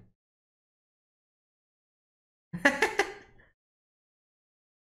with it.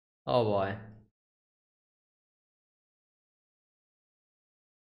 Oh boy.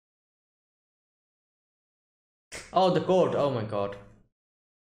 Oh, the court. Oh my god.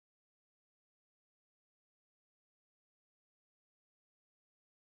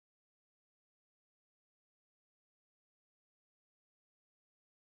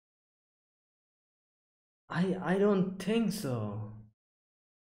 I don't think so.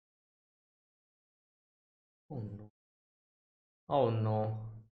 Oh no. Oh no.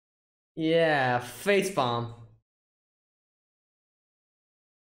 Yeah, face palm.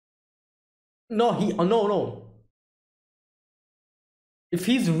 No, he. Oh no, no. If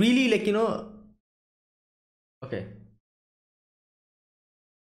he's really like, okay.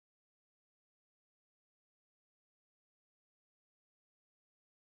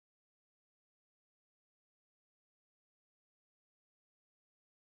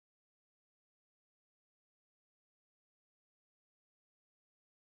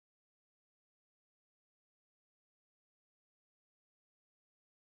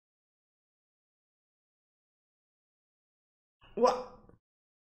 What?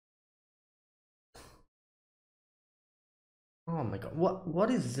 Oh my god.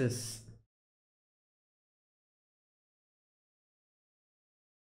 What is this?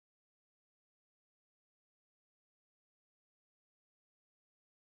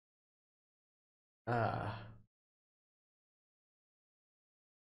 Uh,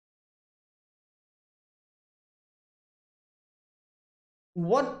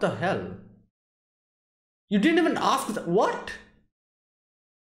 what the hell? You didn't even ask what?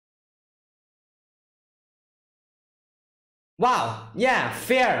 Wow. Yeah,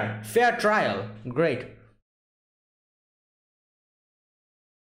 fair. Fair trial. Great.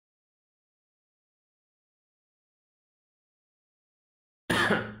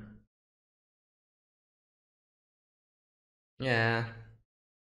 Yeah.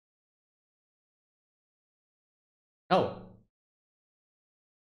 Oh.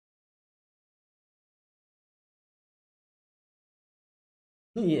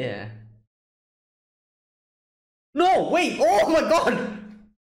 Yeah. No, wait. Oh my god.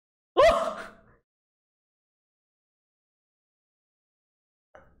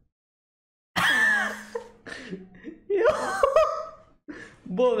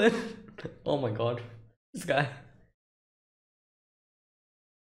 Bowman. Oh my god. This guy.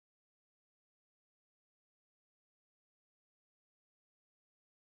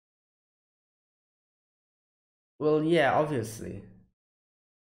 Well, yeah, obviously.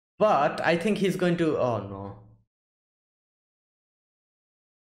 But I think he's going to. Oh no.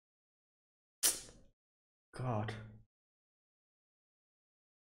 God.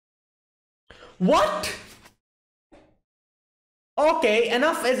 What? Okay,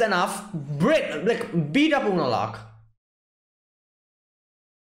 enough is enough. Beat up Unalak.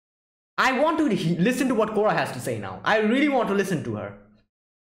 I want to listen to what Korra has to say now. I really want to listen to her.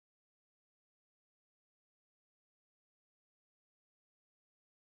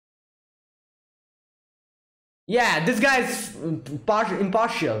 Yeah, this guy's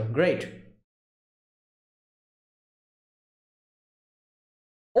impartial. Great.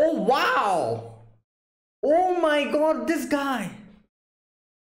 Oh wow! Oh my god, this guy!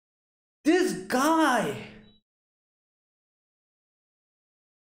 This guy!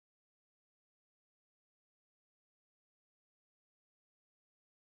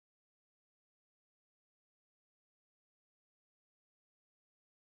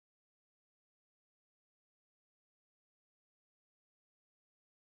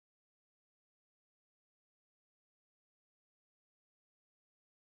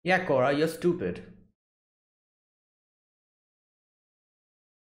 Yeah, Korra, you're stupid.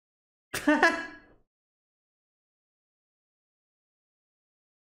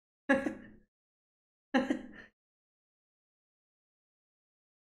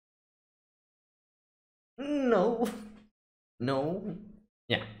 No. No.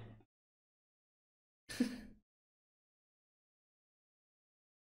 Yeah.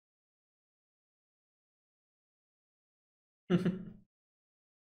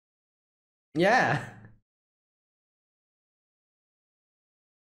 Yeah.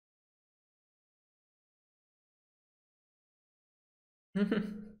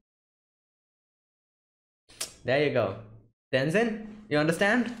 There you go. Tenzin, you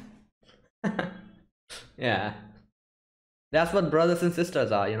understand? Yeah. That's what brothers and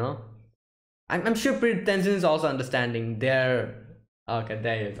sisters are. I'm sure Tenzin is also understanding their. Okay,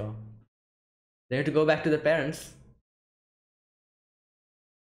 there you go. They have to go back to their parents.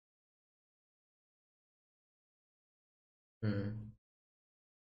 Hmm.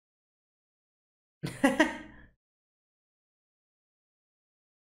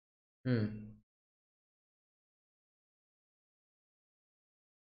 Hmm.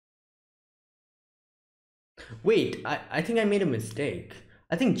 Wait, I think I made a mistake.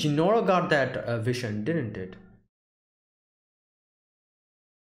 I think Jinora got that vision, didn't it?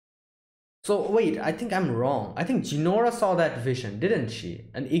 So wait, I think I'm wrong. I think Jinora saw that vision, didn't she?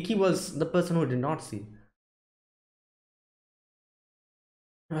 And Iki was the person who did not see.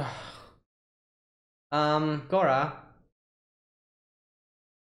 Korra.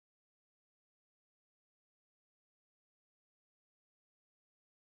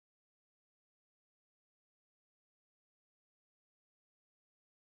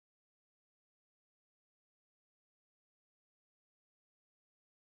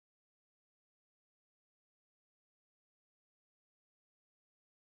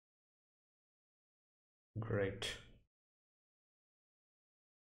 Great.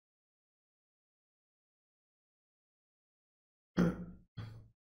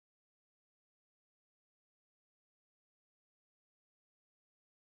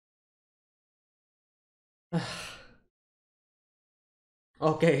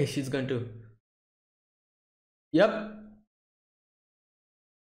 Okay, she's going to. Yep.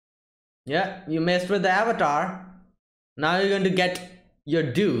 Yeah, you messed with the avatar. Now you're going to get your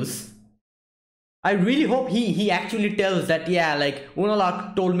dues. I really hope he actually tells that, yeah, like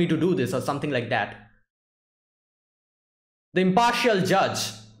Unalak told me to do this or something like that. The impartial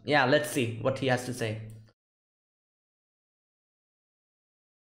judge. Yeah, let's see what he has to say.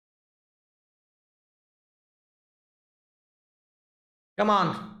 Come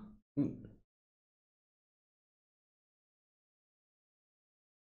on.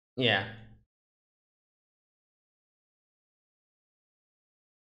 Yeah.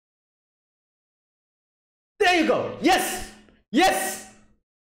 There you go. Yes. Yes.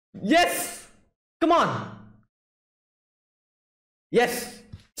 Yes. Come on. Yes.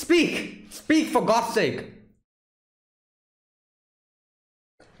 Speak. Speak for God's sake.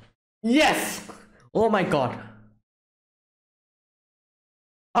 Yes. Oh my God.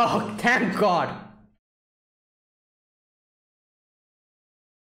 Oh, thank God.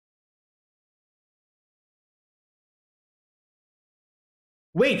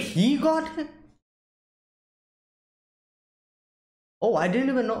 Wait, he got it? Oh, I didn't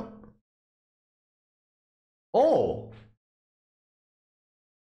even know. Oh.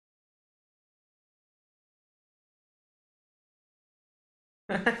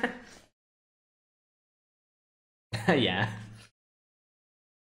 Yeah.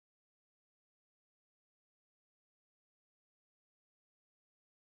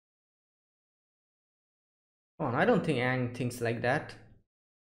 Come on, I don't think Ang thinks like that.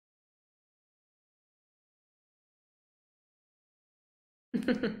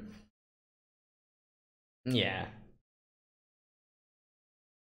 Yeah.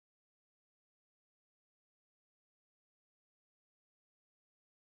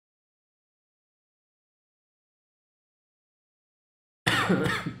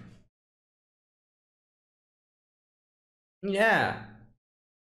 Yeah.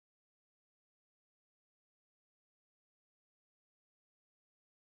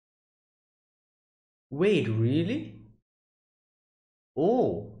 Wait, really?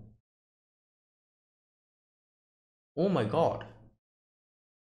 Oh. Oh my God.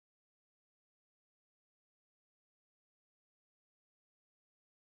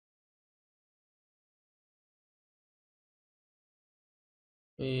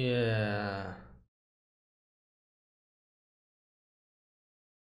 Yeah.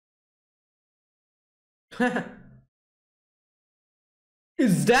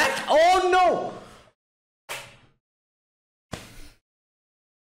 Is that? Oh no!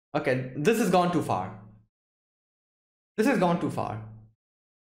 Okay, this has gone too far. This has gone too far.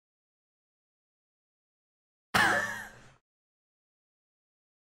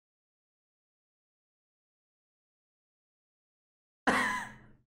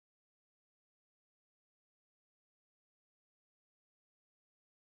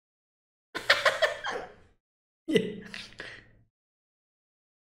 Yeah.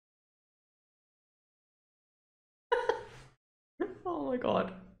 Oh my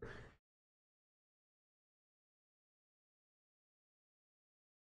God.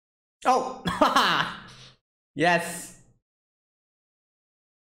 Oh! Yes.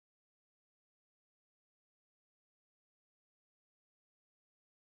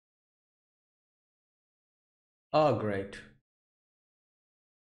 Oh, great.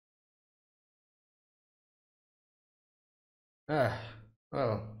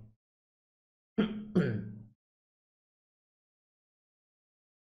 Well.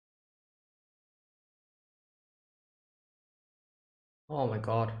 Oh my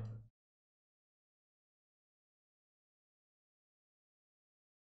God.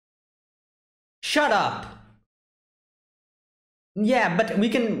 Shut up. Yeah, but we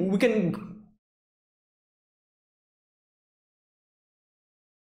can.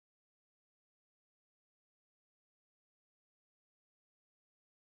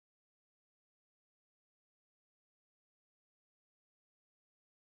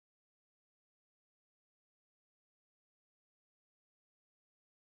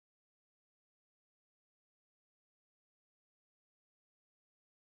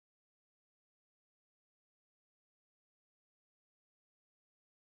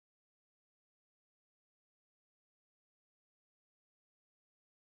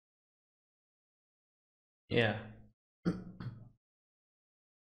 Yeah.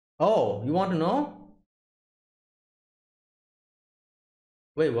 Oh, you want to know?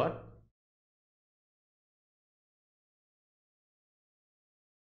 Wait, what?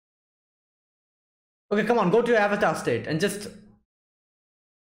 Okay, come on, go to your avatar state and just.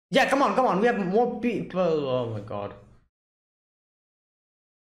 Yeah, come on, come on. We have more people. Oh my god.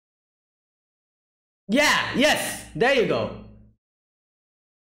 Yeah, yes. There you go.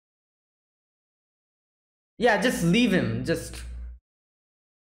 Yeah, just leave him. Just.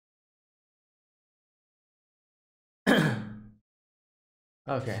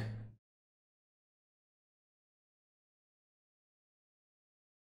 Okay.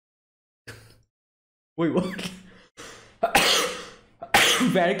 Wait, what?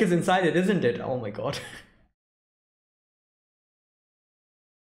 Varric is inside it, isn't it? Oh my god.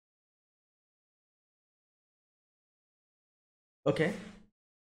 Okay.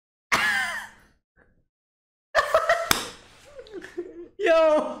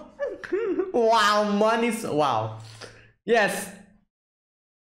 Yo! Wow, money's. Wow. Yes.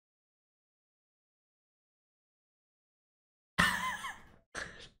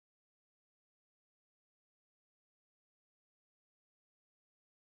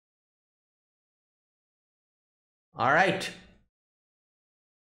 Alright.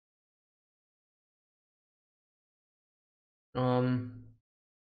 Um.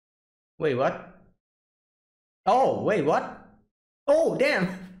 Wait, what? Oh, wait, what? Oh, damn.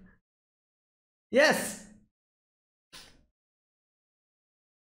 Yes.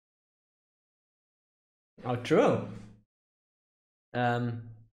 Oh, true. Um.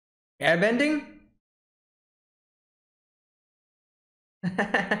 Airbending?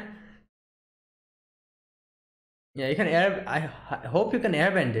 Yeah, you can air. I hope you can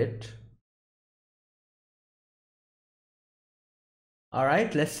airbend it. All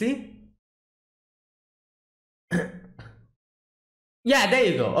right, let's see. Yeah, there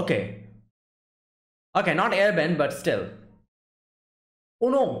you go. Okay. Okay, not airbend, but still. Oh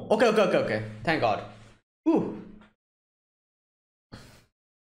no. Okay, okay, okay, okay. Thank God. Whew.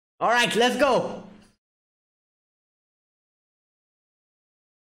 All right, let's go.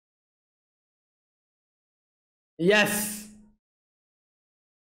 Yes.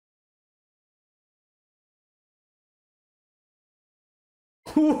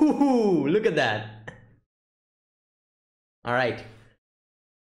 Ooh, look at that. All right.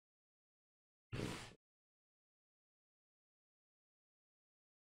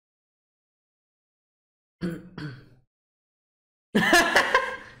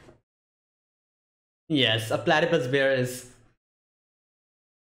 Yes, a platypus bear is.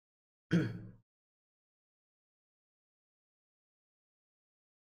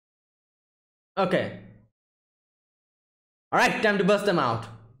 Okay. All right, time to bust them out.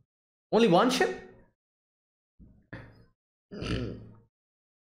 Only one ship?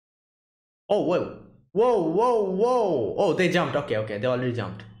 Oh, whoa. Whoa, whoa, whoa. Oh, they jumped. Okay, okay. They already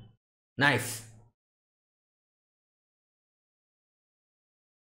jumped. Nice.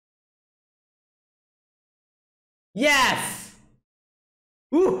 Yes!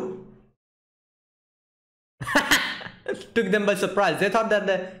 Woo! Took them by surprise. They thought that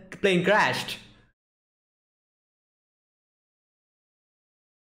the plane crashed.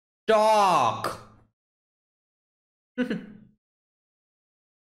 Talk!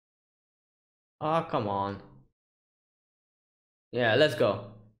 Oh, come on. Yeah, let's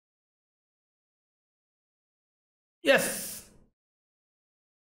go. Yes!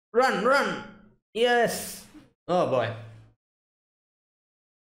 Run, run! Yes! Oh boy.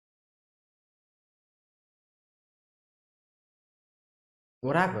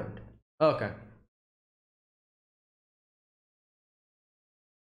 What happened? Okay.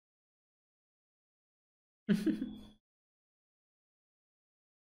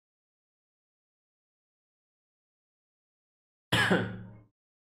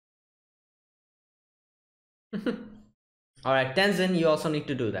 Alright, Tenzin, you also need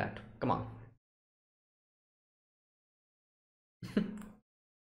to do that. Come on.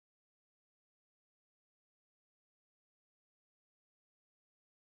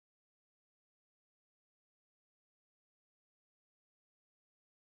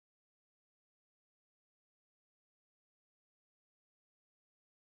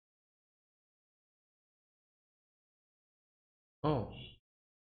 Oh.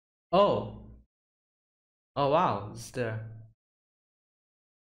 Oh. Oh wow. It's there.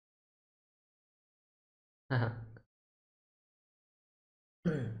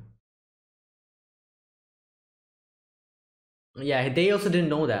 Yeah, they also didn't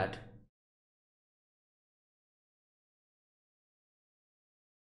know that.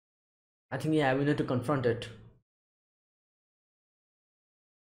 I think, yeah, we need to confront it.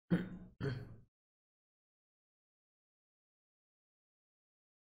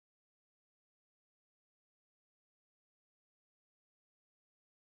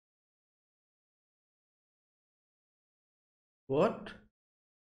 What?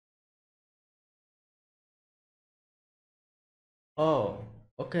 Oh,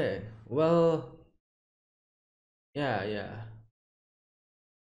 okay. Well, yeah, yeah.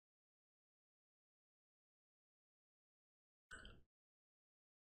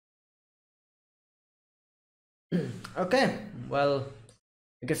 Okay. Well,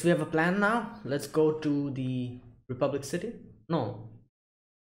 I guess we have a plan now. Let's go to the Republic City. No.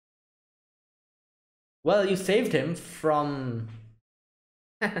 Well, you saved him from.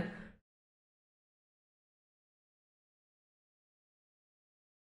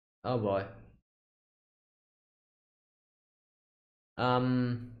 Oh boy.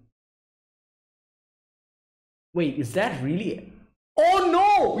 Um. Wait, is that really? Oh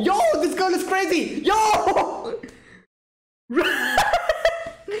no! Yo, this girl is crazy! Yo!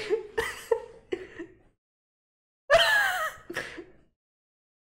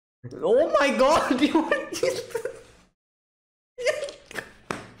 Oh my god!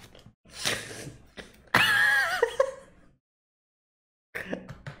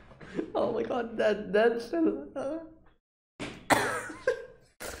 Oh my god, that's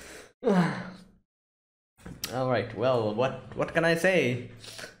all right. Well, what can I say?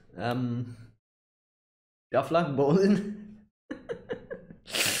 Um, tough luck, Bolin.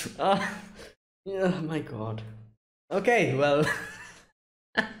 uh, yeah, my god. Okay, well.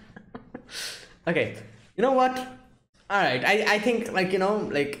 Okay, you know what? All right, I think like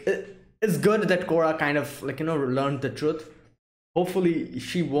it's good that Korra kind of learned the truth. Hopefully,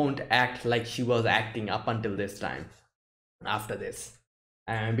 she won't act like she was acting up until this time. After this,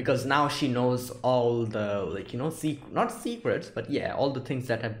 and because now she knows all the not secrets, but yeah, all the things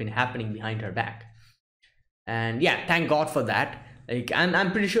that have been happening behind her back. And yeah, thank God for that. Like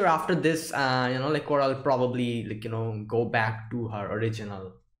I'm pretty sure after this, Korra will probably go back to her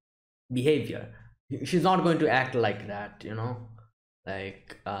original behavior. She's not going to act like that, yeah,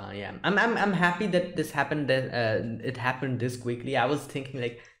 I'm happy that this happened, that it happened this quickly. I was thinking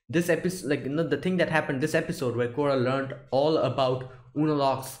like this episode, the thing that happened this episode where Korra learned all about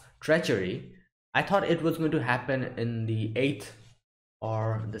Unalog's treachery. I thought it was going to happen in the 8th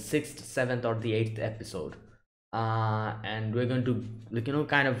or the 6th, 7th, or the 8th episode. And we're going to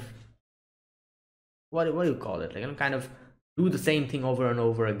kind of what do you call it, kind of do the same thing over and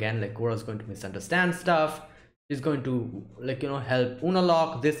over again. Like Korra's going to misunderstand stuff. She's going to help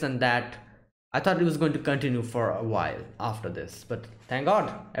Unalog, this and that. I thought it was going to continue for a while after this, but thank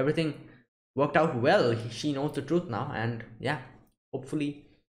God everything worked out well. She knows the truth now, and yeah, hopefully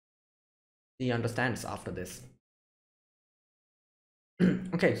she understands after this.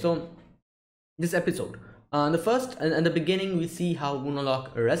 Okay, so this episode, the first in the beginning, we see how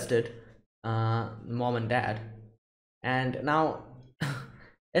Unalog arrested mom and dad, and now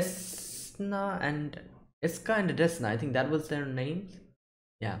Esna and Iska and Desna, I think that was their names.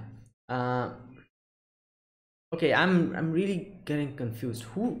 Yeah. Okay, I'm really getting confused.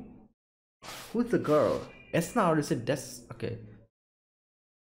 Who's the girl? Esna or is it Des? Okay.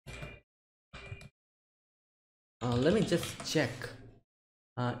 Let me just check.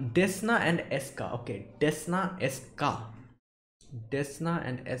 Desna and Eska. Okay, Desna, Eska. Desna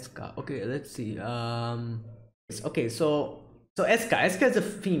and Eska. Okay, let's see. Okay, so Eska is a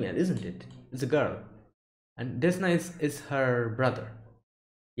female, isn't it? It's a girl, and Desna is her brother.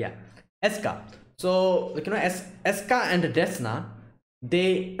 Yeah, Eska. So Eska and Desna,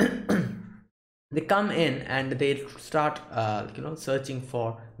 they they come in and they start searching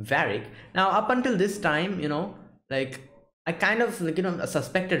for Varric. Now up until this time, like I kind of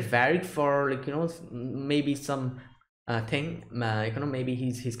suspected Varric for maybe some thing, maybe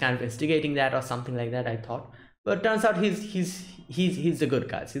he's kind of instigating that or something like that, I thought. But turns out he's the good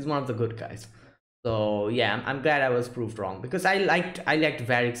guys. He's one of the good guys. So yeah, I'm glad I was proved wrong, because I liked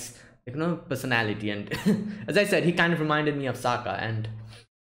Varric's personality, and as I said, he kind of reminded me of Sokka, and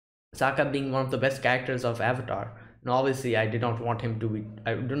Sokka being one of the best characters of Avatar. And obviously I did not want him to be,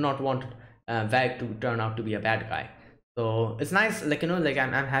 I do not want Varric to turn out to be a bad guy. So it's nice,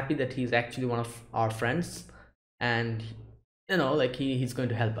 I'm happy that he's actually one of our friends, and he's going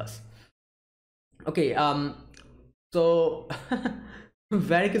to help us. Okay, so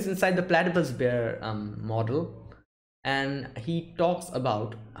Varric is inside the platypus bear model, and he talks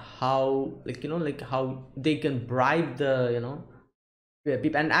about how how they can bribe the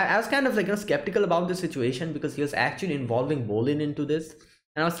people. And I was kind of skeptical about the situation, because he was actually involving Bolin into this,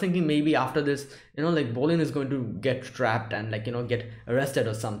 and I was thinking maybe after this Bolin is going to get trapped and get arrested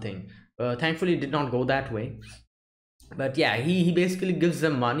or something. Thankfully it did not go that way. But yeah, he basically gives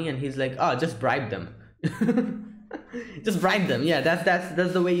them money, and he's like, oh, just bribe them. Just bribe them. Yeah,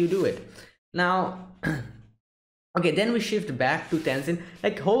 that's the way you do it. Now Okay, then we shift back to Tenzin.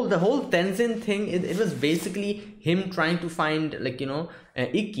 Like the whole Tenzin thing, it was basically him trying to find, like,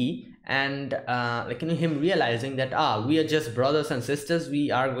 Ikki, and like, him realizing that, we are just brothers and sisters.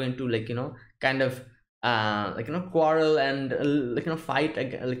 We are going to, like, kind of like, quarrel and like, fight,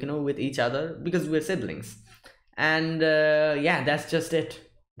 like, with each other because we're siblings. And yeah, that's just it.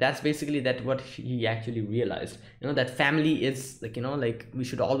 That's basically that what he actually realized, that family is, like, like, we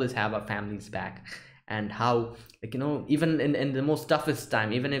should always have our families back. And how, like, even in the most toughest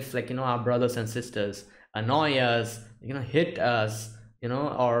time, even if, like, our brothers and sisters annoy us, hit us,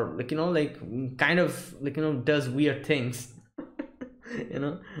 or, like, like, kind of, like, does weird things. you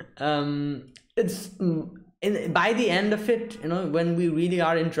know it's by the end of it, when we really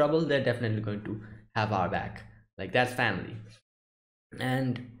are in trouble, they're definitely going to have our back. Like, that's family.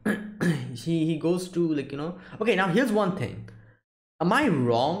 And he goes to, like, okay, now here's one thing. Am I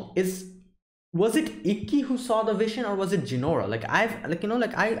wrong? Was it Ikki who saw the vision, or was it Jinora? Like, I've, like,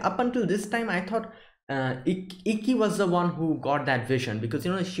 like, I, up until this time, I thought Ikki was the one who got that vision, because,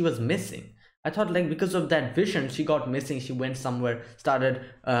 she was missing. I thought, like, because of that vision, she got missing. She went somewhere, started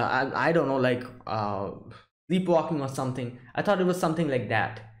I don't know, like, sleepwalking or something. I thought it was something like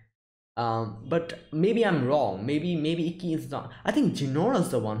that. But maybe I'm wrong. Maybe Ikki is not. I think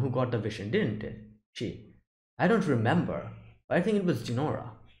Jinora's the one who got the vision, didn't it? I don't remember, but I think it was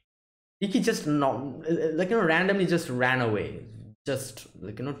Jinora. Ikki just not, like, randomly just ran away, just,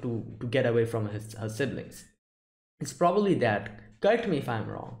 like, to get away from her siblings. It's probably that. Correct me if I'm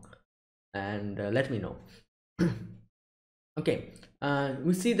wrong, and let me know. Okay,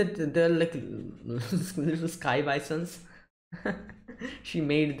 we see that they're, like, little sky bisons. She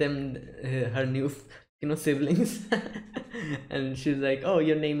made them her new, siblings. And she's like, oh,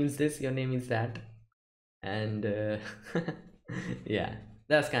 your name is this, your name is that. And yeah,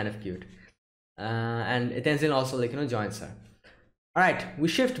 that's kind of cute. And Tenzin also, like, joins her. All right, we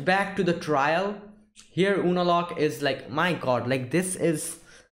shift back to the trial. Here Unalaq is like, my god, like, this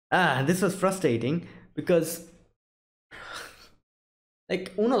was frustrating, because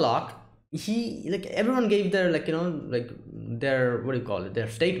like, Unalaq, he, like, everyone gave their, like, like, their, what do you call it, their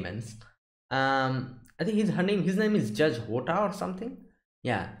statements. I think his name is Judge Hota or something.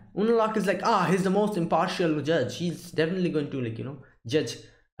 Yeah, Unalaq is like, he's the most impartial judge. He's definitely going to, like, judge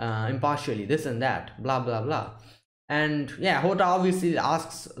impartially, this and that, blah blah blah. And yeah, Hota obviously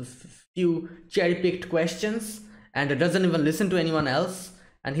asks a few cherry-picked questions and doesn't even listen to anyone else.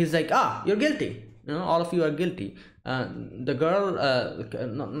 And he's like, you're guilty, all of you are guilty. The girl,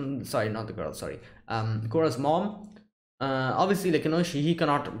 sorry, not the girl, sorry, Korra's mom, obviously, like, he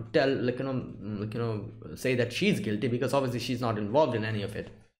cannot tell, like, say that she's guilty, because obviously she's not involved in any of it.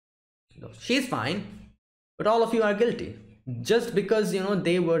 She's fine, but all of you are guilty, just because,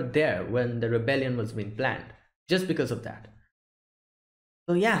 they were there when the rebellion was being planned, just because of that.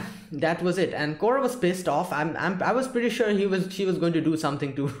 So yeah, that was it. And Korra was pissed off. I was pretty sure she was going to do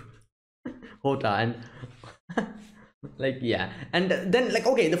something to Hota, and like, yeah. And then, like,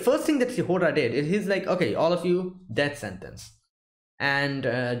 okay, the first thing that Hota did is, he's like, okay, all of you, death sentence. And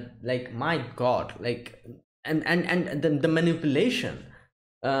like, my god, like, and the manipulation.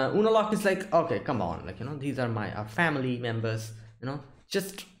 Unalaq is like, okay, come on, like, these are our family members,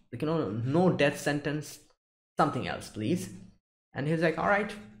 just, like, no death sentence, something else, please. And he's like, all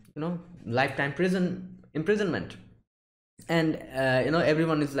right, lifetime imprisonment. And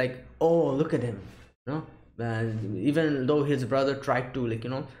everyone is like, oh, look at him, even though his brother tried to, like,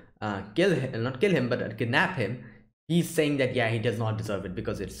 kill him, not kill him, but kidnap him, he's saying that, yeah, he does not deserve it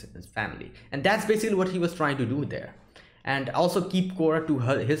because it's his family. And that's basically what he was trying to do there, and also keep Korra to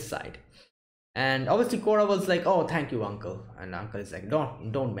his side. And obviously Korra was like, oh, thank you, uncle. And uncle is like,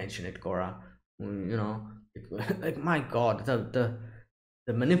 don't mention it, Korra. Like, my god, the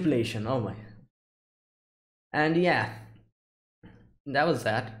manipulation, oh my. And yeah, that was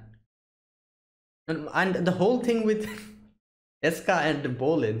that. And the whole thing with Eska and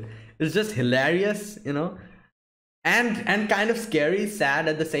Bolin is just hilarious, and kind of scary, sad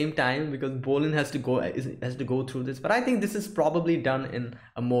at the same time, because Bolin has to go through this. But I think this is probably done in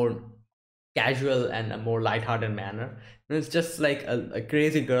a more casual and a more lighthearted manner. It's just like a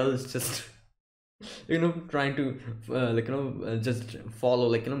crazy girl is just trying to like, just follow,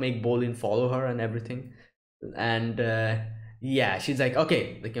 like, make Bolin follow her and everything. And yeah, she's like,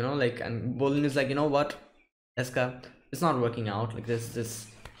 okay, like, like, and Bolin is like, you know what, Eska, it's not working out. Like, there's this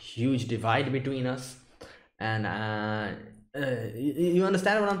huge divide between us, and you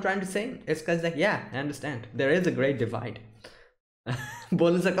understand what I'm trying to say? Eska is like, yeah, I understand, there is a great divide.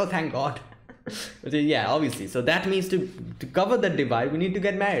 Bolin's like, oh, thank god. But yeah, obviously, so that means to cover the divide, we need to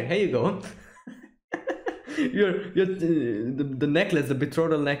get married. Here you go. your the necklace, the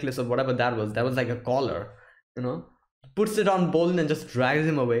betrothal necklace or whatever that was like a collar, you know. Puts it on Bolin and just drags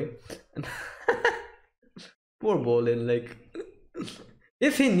him away. And poor Bolin, like,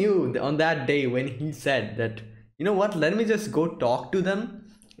 if he knew on that day when he said that, you know what, let me just go talk to them,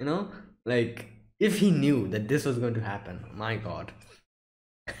 you know, like, if he knew that this was going to happen, my God.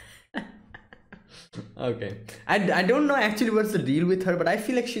 Okay, I don't know actually what's the deal with her, but I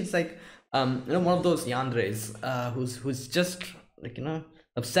feel like she's like you know, one of those yanderes who's just like, you know,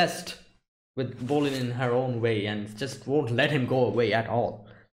 obsessed with Bolin in her own way and just won't let him go away at all.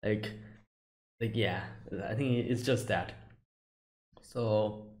 Like yeah, I think it's just that.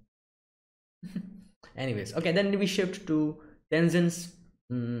 So anyways, okay, then we shift to Tenzin's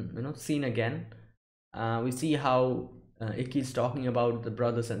you know, scene again. We see how Ikki's talking about the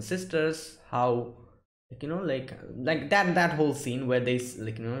brothers and sisters, how, like, you know, like that whole scene where they,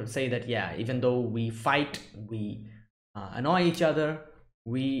 like, you know, say that, yeah, even though we fight, we annoy each other,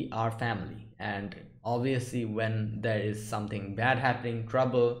 we are family. And obviously when there is something bad happening,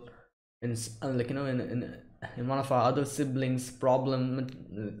 trouble in like, you know, in one of our other siblings problems,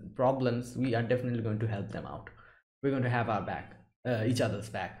 we are definitely going to help them out. We're going to have our back, each other's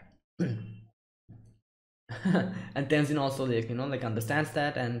back. And Tenzin also, like, you know, like, understands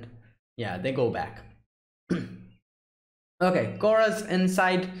that, and yeah, they go back. Okay, Korra's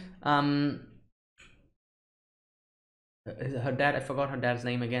inside her dad, I forgot her dad's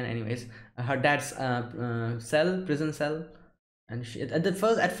name again, anyways, her dad's cell, prison cell. And she, at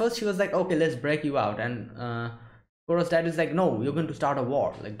first she was like, okay, let's break you out, and Korra's dad is like, no, you're going to start a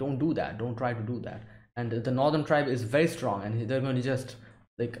war, like, don't do that, don't try to do that. And the northern tribe is very strong, and they're going to just,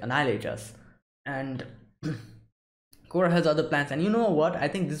 like, annihilate us. And Korra has other plans. And you know what, I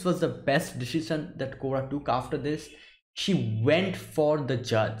think this was the best decision that Korra took after this. She went for the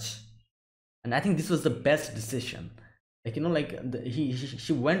judge, and I think this was the best decision. Like, you know, like,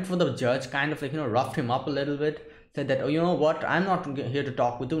 she went for the judge, kind of, like, you know, roughed him up a little bit, said that, oh, you know what, I'm not here to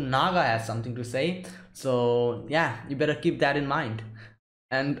talk with you, Naga has something to say, so yeah, you better keep that in mind.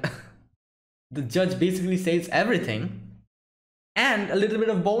 And the judge basically says everything, and a little bit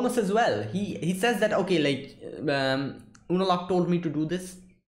of bonus as well. He says that, okay, like, Unalaq told me to do this,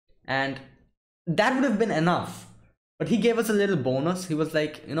 and that would have been enough, but he gave us a little bonus. He was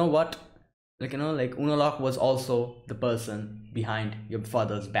like, you know what, like, you know, like, Unalaq was also the person behind your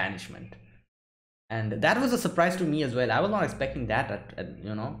father's banishment. And that was a surprise to me as well. I was not expecting that,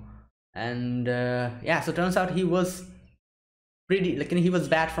 you know. And yeah, so turns out he was pretty, like, he was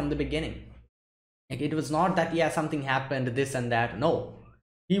bad from the beginning. Like, it was not that, yeah, something happened, this and that. No,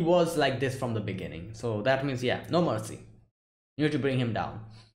 he was like this from the beginning. So that means, yeah, no mercy. You need to bring him down.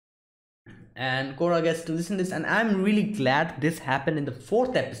 And Korra gets to listen to this, and I'm really glad this happened in the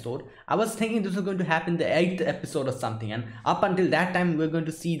 4th episode. I was thinking this was going to happen in the 8th episode or something, and up until that time we're going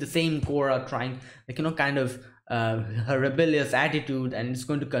to see the same Korra trying, like, you know, kind of her rebellious attitude, and it's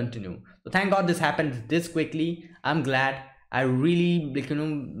going to continue. So thank God this happened this quickly. I'm glad. I really, like, you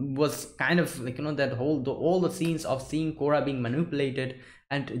know, was kind of, like, you know, that all the scenes of seeing Korra being manipulated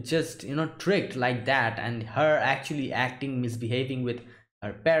and just, you know, tricked like that, and her actually acting, misbehaving with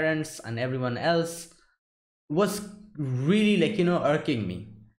her parents and everyone else, was really, like, you know, irking me.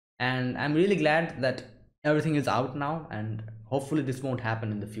 And I'm really glad that everything is out now, and hopefully this won't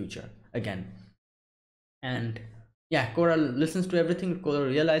happen in the future again. And yeah, Korra listens to everything. Korra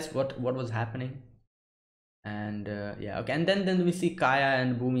realized what was happening. And yeah, okay, and then we see Kaya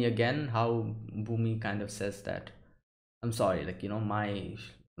and Bhumi again, how Bhumi kind of says that, I'm sorry, like, you know,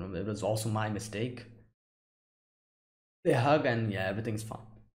 it was also my mistake. They hug, and yeah, everything's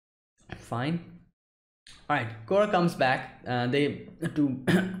fine. All right, Korra comes back. They to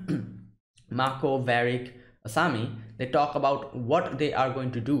Mako, Varric, Asami. They talk about what they are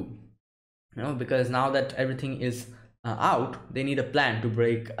going to do. You know, because now that everything is out, they need a plan to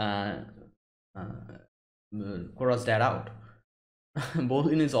break Korra's dad out.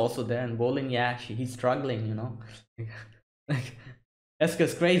 Bolin is also there, and Bolin, yeah, he's struggling. You know, like,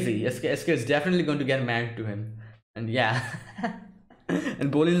 Eska's crazy. Eska is definitely going to get married to him. And yeah,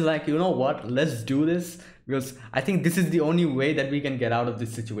 and Bolin's like, you know what, let's do this, because I think this is the only way that we can get out of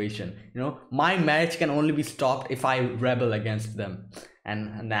this situation. You know, my marriage can only be stopped if I rebel against them,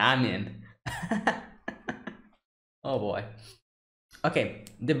 and I'm in. Oh boy. Okay,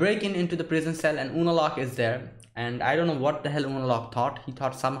 they break into the prison cell, and Unalaq is there, and I don't know what the hell Unalaq thought. He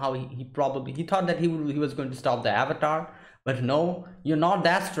thought somehow he thought that he was going to stop the Avatar, but no, you're not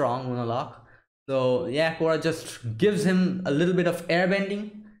that strong, Unalaq. So yeah, Korra just gives him a little bit of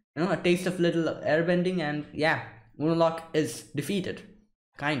airbending, you know, a taste of little airbending, and yeah, Unalaq is defeated,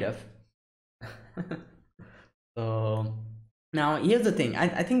 kind of. So now here's the thing.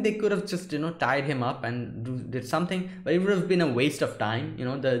 I think they could have just tied him up and did something, but it would have been a waste of time.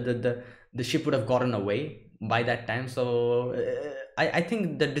 The ship would have gotten away by that time. So I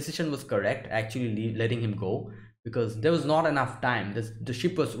think the decision was correct, actually letting him go, because there was not enough time. The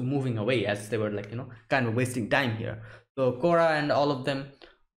ship was moving away, as they were like kind of wasting time here. So Korra and all of them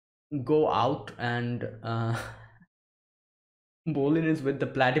go out, and Bolin is with the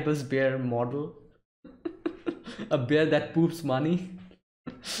platypus bear model, a bear that poops money.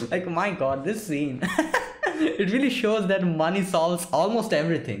 Like, my god, this scene. It really shows that money solves almost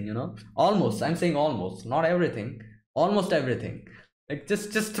everything, almost. I'm saying almost, not everything, almost everything. Like,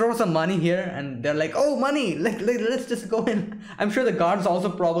 just throw some money here, and they're like, oh, money, let's just go in. I'm sure the guards also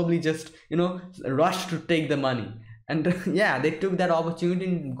probably just rushed to take the money, and yeah, they took that opportunity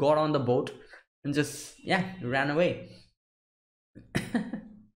and got on the boat and just ran away.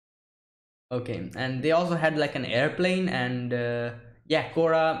 Okay, and they also had like an airplane, and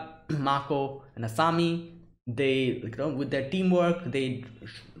Korra, Mako, and Asami, they with their teamwork, they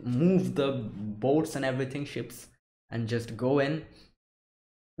move the boats and everything, ships, and just go in.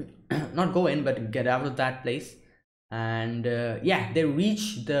 Not go in, but get out of that place. And they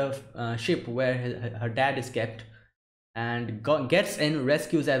reach the ship where her dad is kept, and gets in,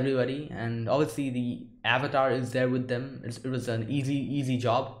 rescues everybody, and obviously the Avatar is there with them. It was an easy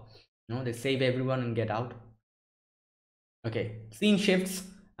job. They save everyone and get out. Okay, scene shifts.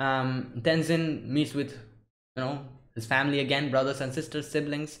 Tenzin meets with his family again, brothers and sisters,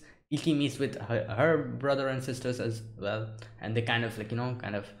 siblings. Iki meets with her brother and sisters as well, and they kind of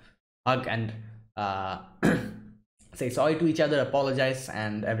hug and say sorry to each other, apologize,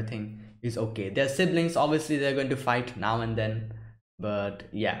 and everything is okay. They're siblings, obviously they're going to fight now and then, but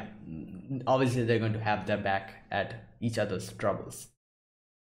yeah, obviously they're going to have their back at each other's troubles.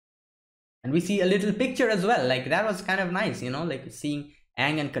 And we see a little picture as well, like that was kind of nice, like seeing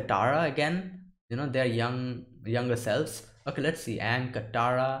Aang and Katara again, their younger selves. Okay, let's see, Aang,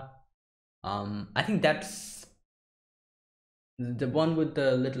 Katara. I think that's the one with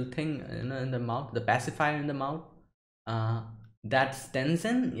the little thing in the mouth, the pacifier in the mouth. That's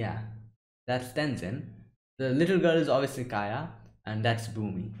Tenzin. Yeah, that's Tenzin. The little girl is obviously Kaya, and that's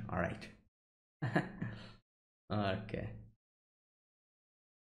Boomy. All right. Okay.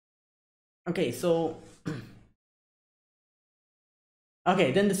 Okay, so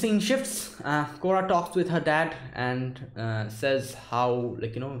okay, then the scene shifts. Korra talks with her dad and says how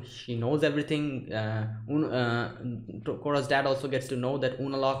she knows everything. Korra's dad also gets to know that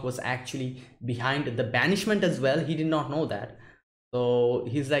Unalaq was actually behind the banishment as well. He did not know that. So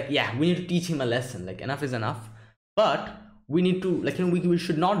he's like, yeah, we need to teach him a lesson. Like, enough is enough. But we need to we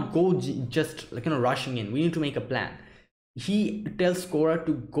should not go just rushing in. We need to make a plan. He tells Korra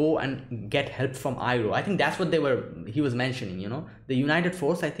to go and get help from Iroh. I think that's what he was mentioning, the United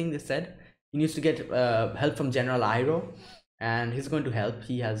Force. I think they said he needs to get help from General Iroh, and he's going to help.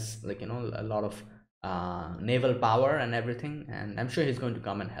 He has a lot of naval power and everything, and I'm sure he's going to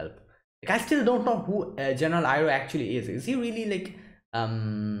come and help. Like, I still don't know who General Iroh actually is. Is he really like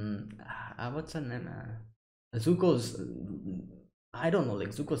what's her name? Zuko's, I don't know, like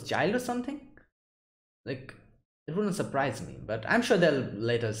Zuko's child or something? Like, it wouldn't surprise me, but I'm sure they'll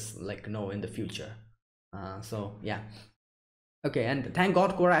let us know in the future. So yeah. Okay, and thank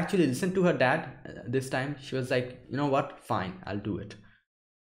God Korra actually listened to her dad this time. She was like, you know what, fine, I'll do it.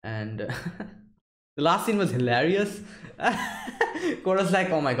 And the last scene was hilarious. Korra's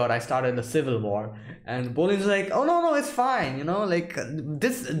like, oh my god, I started a civil war, and Bolin's like, oh no, it's fine, like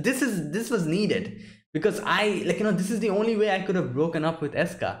this was needed, because I this is the only way I could have broken up with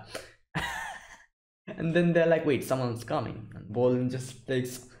Eska. And then they're like, wait, someone's coming, and Bolin just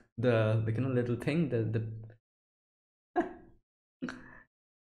takes the little thing, the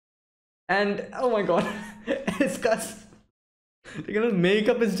and oh my god, Eska's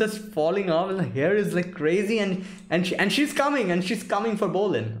makeup is just falling off, and the hair is like crazy, and she's coming for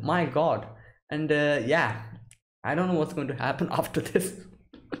Bolin. My god. And yeah, I don't know what's going to happen after this.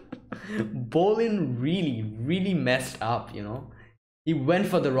 Bolin really messed up, he went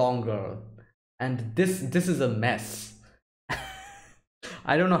for the wrong girl, and this is a mess.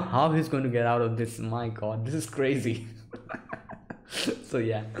 I don't know how he's going to get out of this. My god, this is crazy. So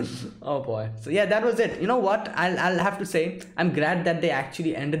yeah, oh boy. So yeah, that was it. You know what, I'll have to say, I'm glad that they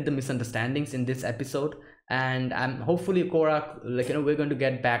actually ended the misunderstandings in this episode, and I'm hopefully Korra, we're going to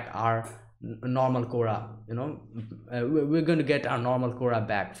get back our normal Korra, we're going to get our normal Korra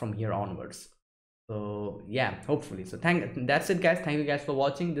back from here onwards. So yeah, hopefully. So that's it, guys. Thank you guys for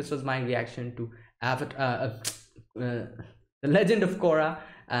watching. This was my reaction to Avatar, The Legend of Korra.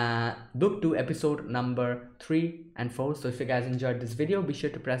 book 2 episode number 3 and 4. So if you guys enjoyed this video, be sure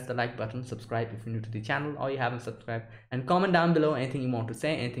to press the like button, subscribe if you're new to the channel or you haven't subscribed, and comment down below anything you want to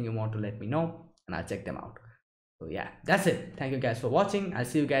say, anything you want to let me know, and I'll check them out. So yeah, that's it. Thank you guys for watching. I'll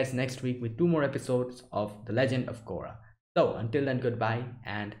see you guys next week with 2 more episodes of The Legend of Korra. So until then, goodbye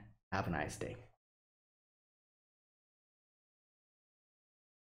and have a nice day.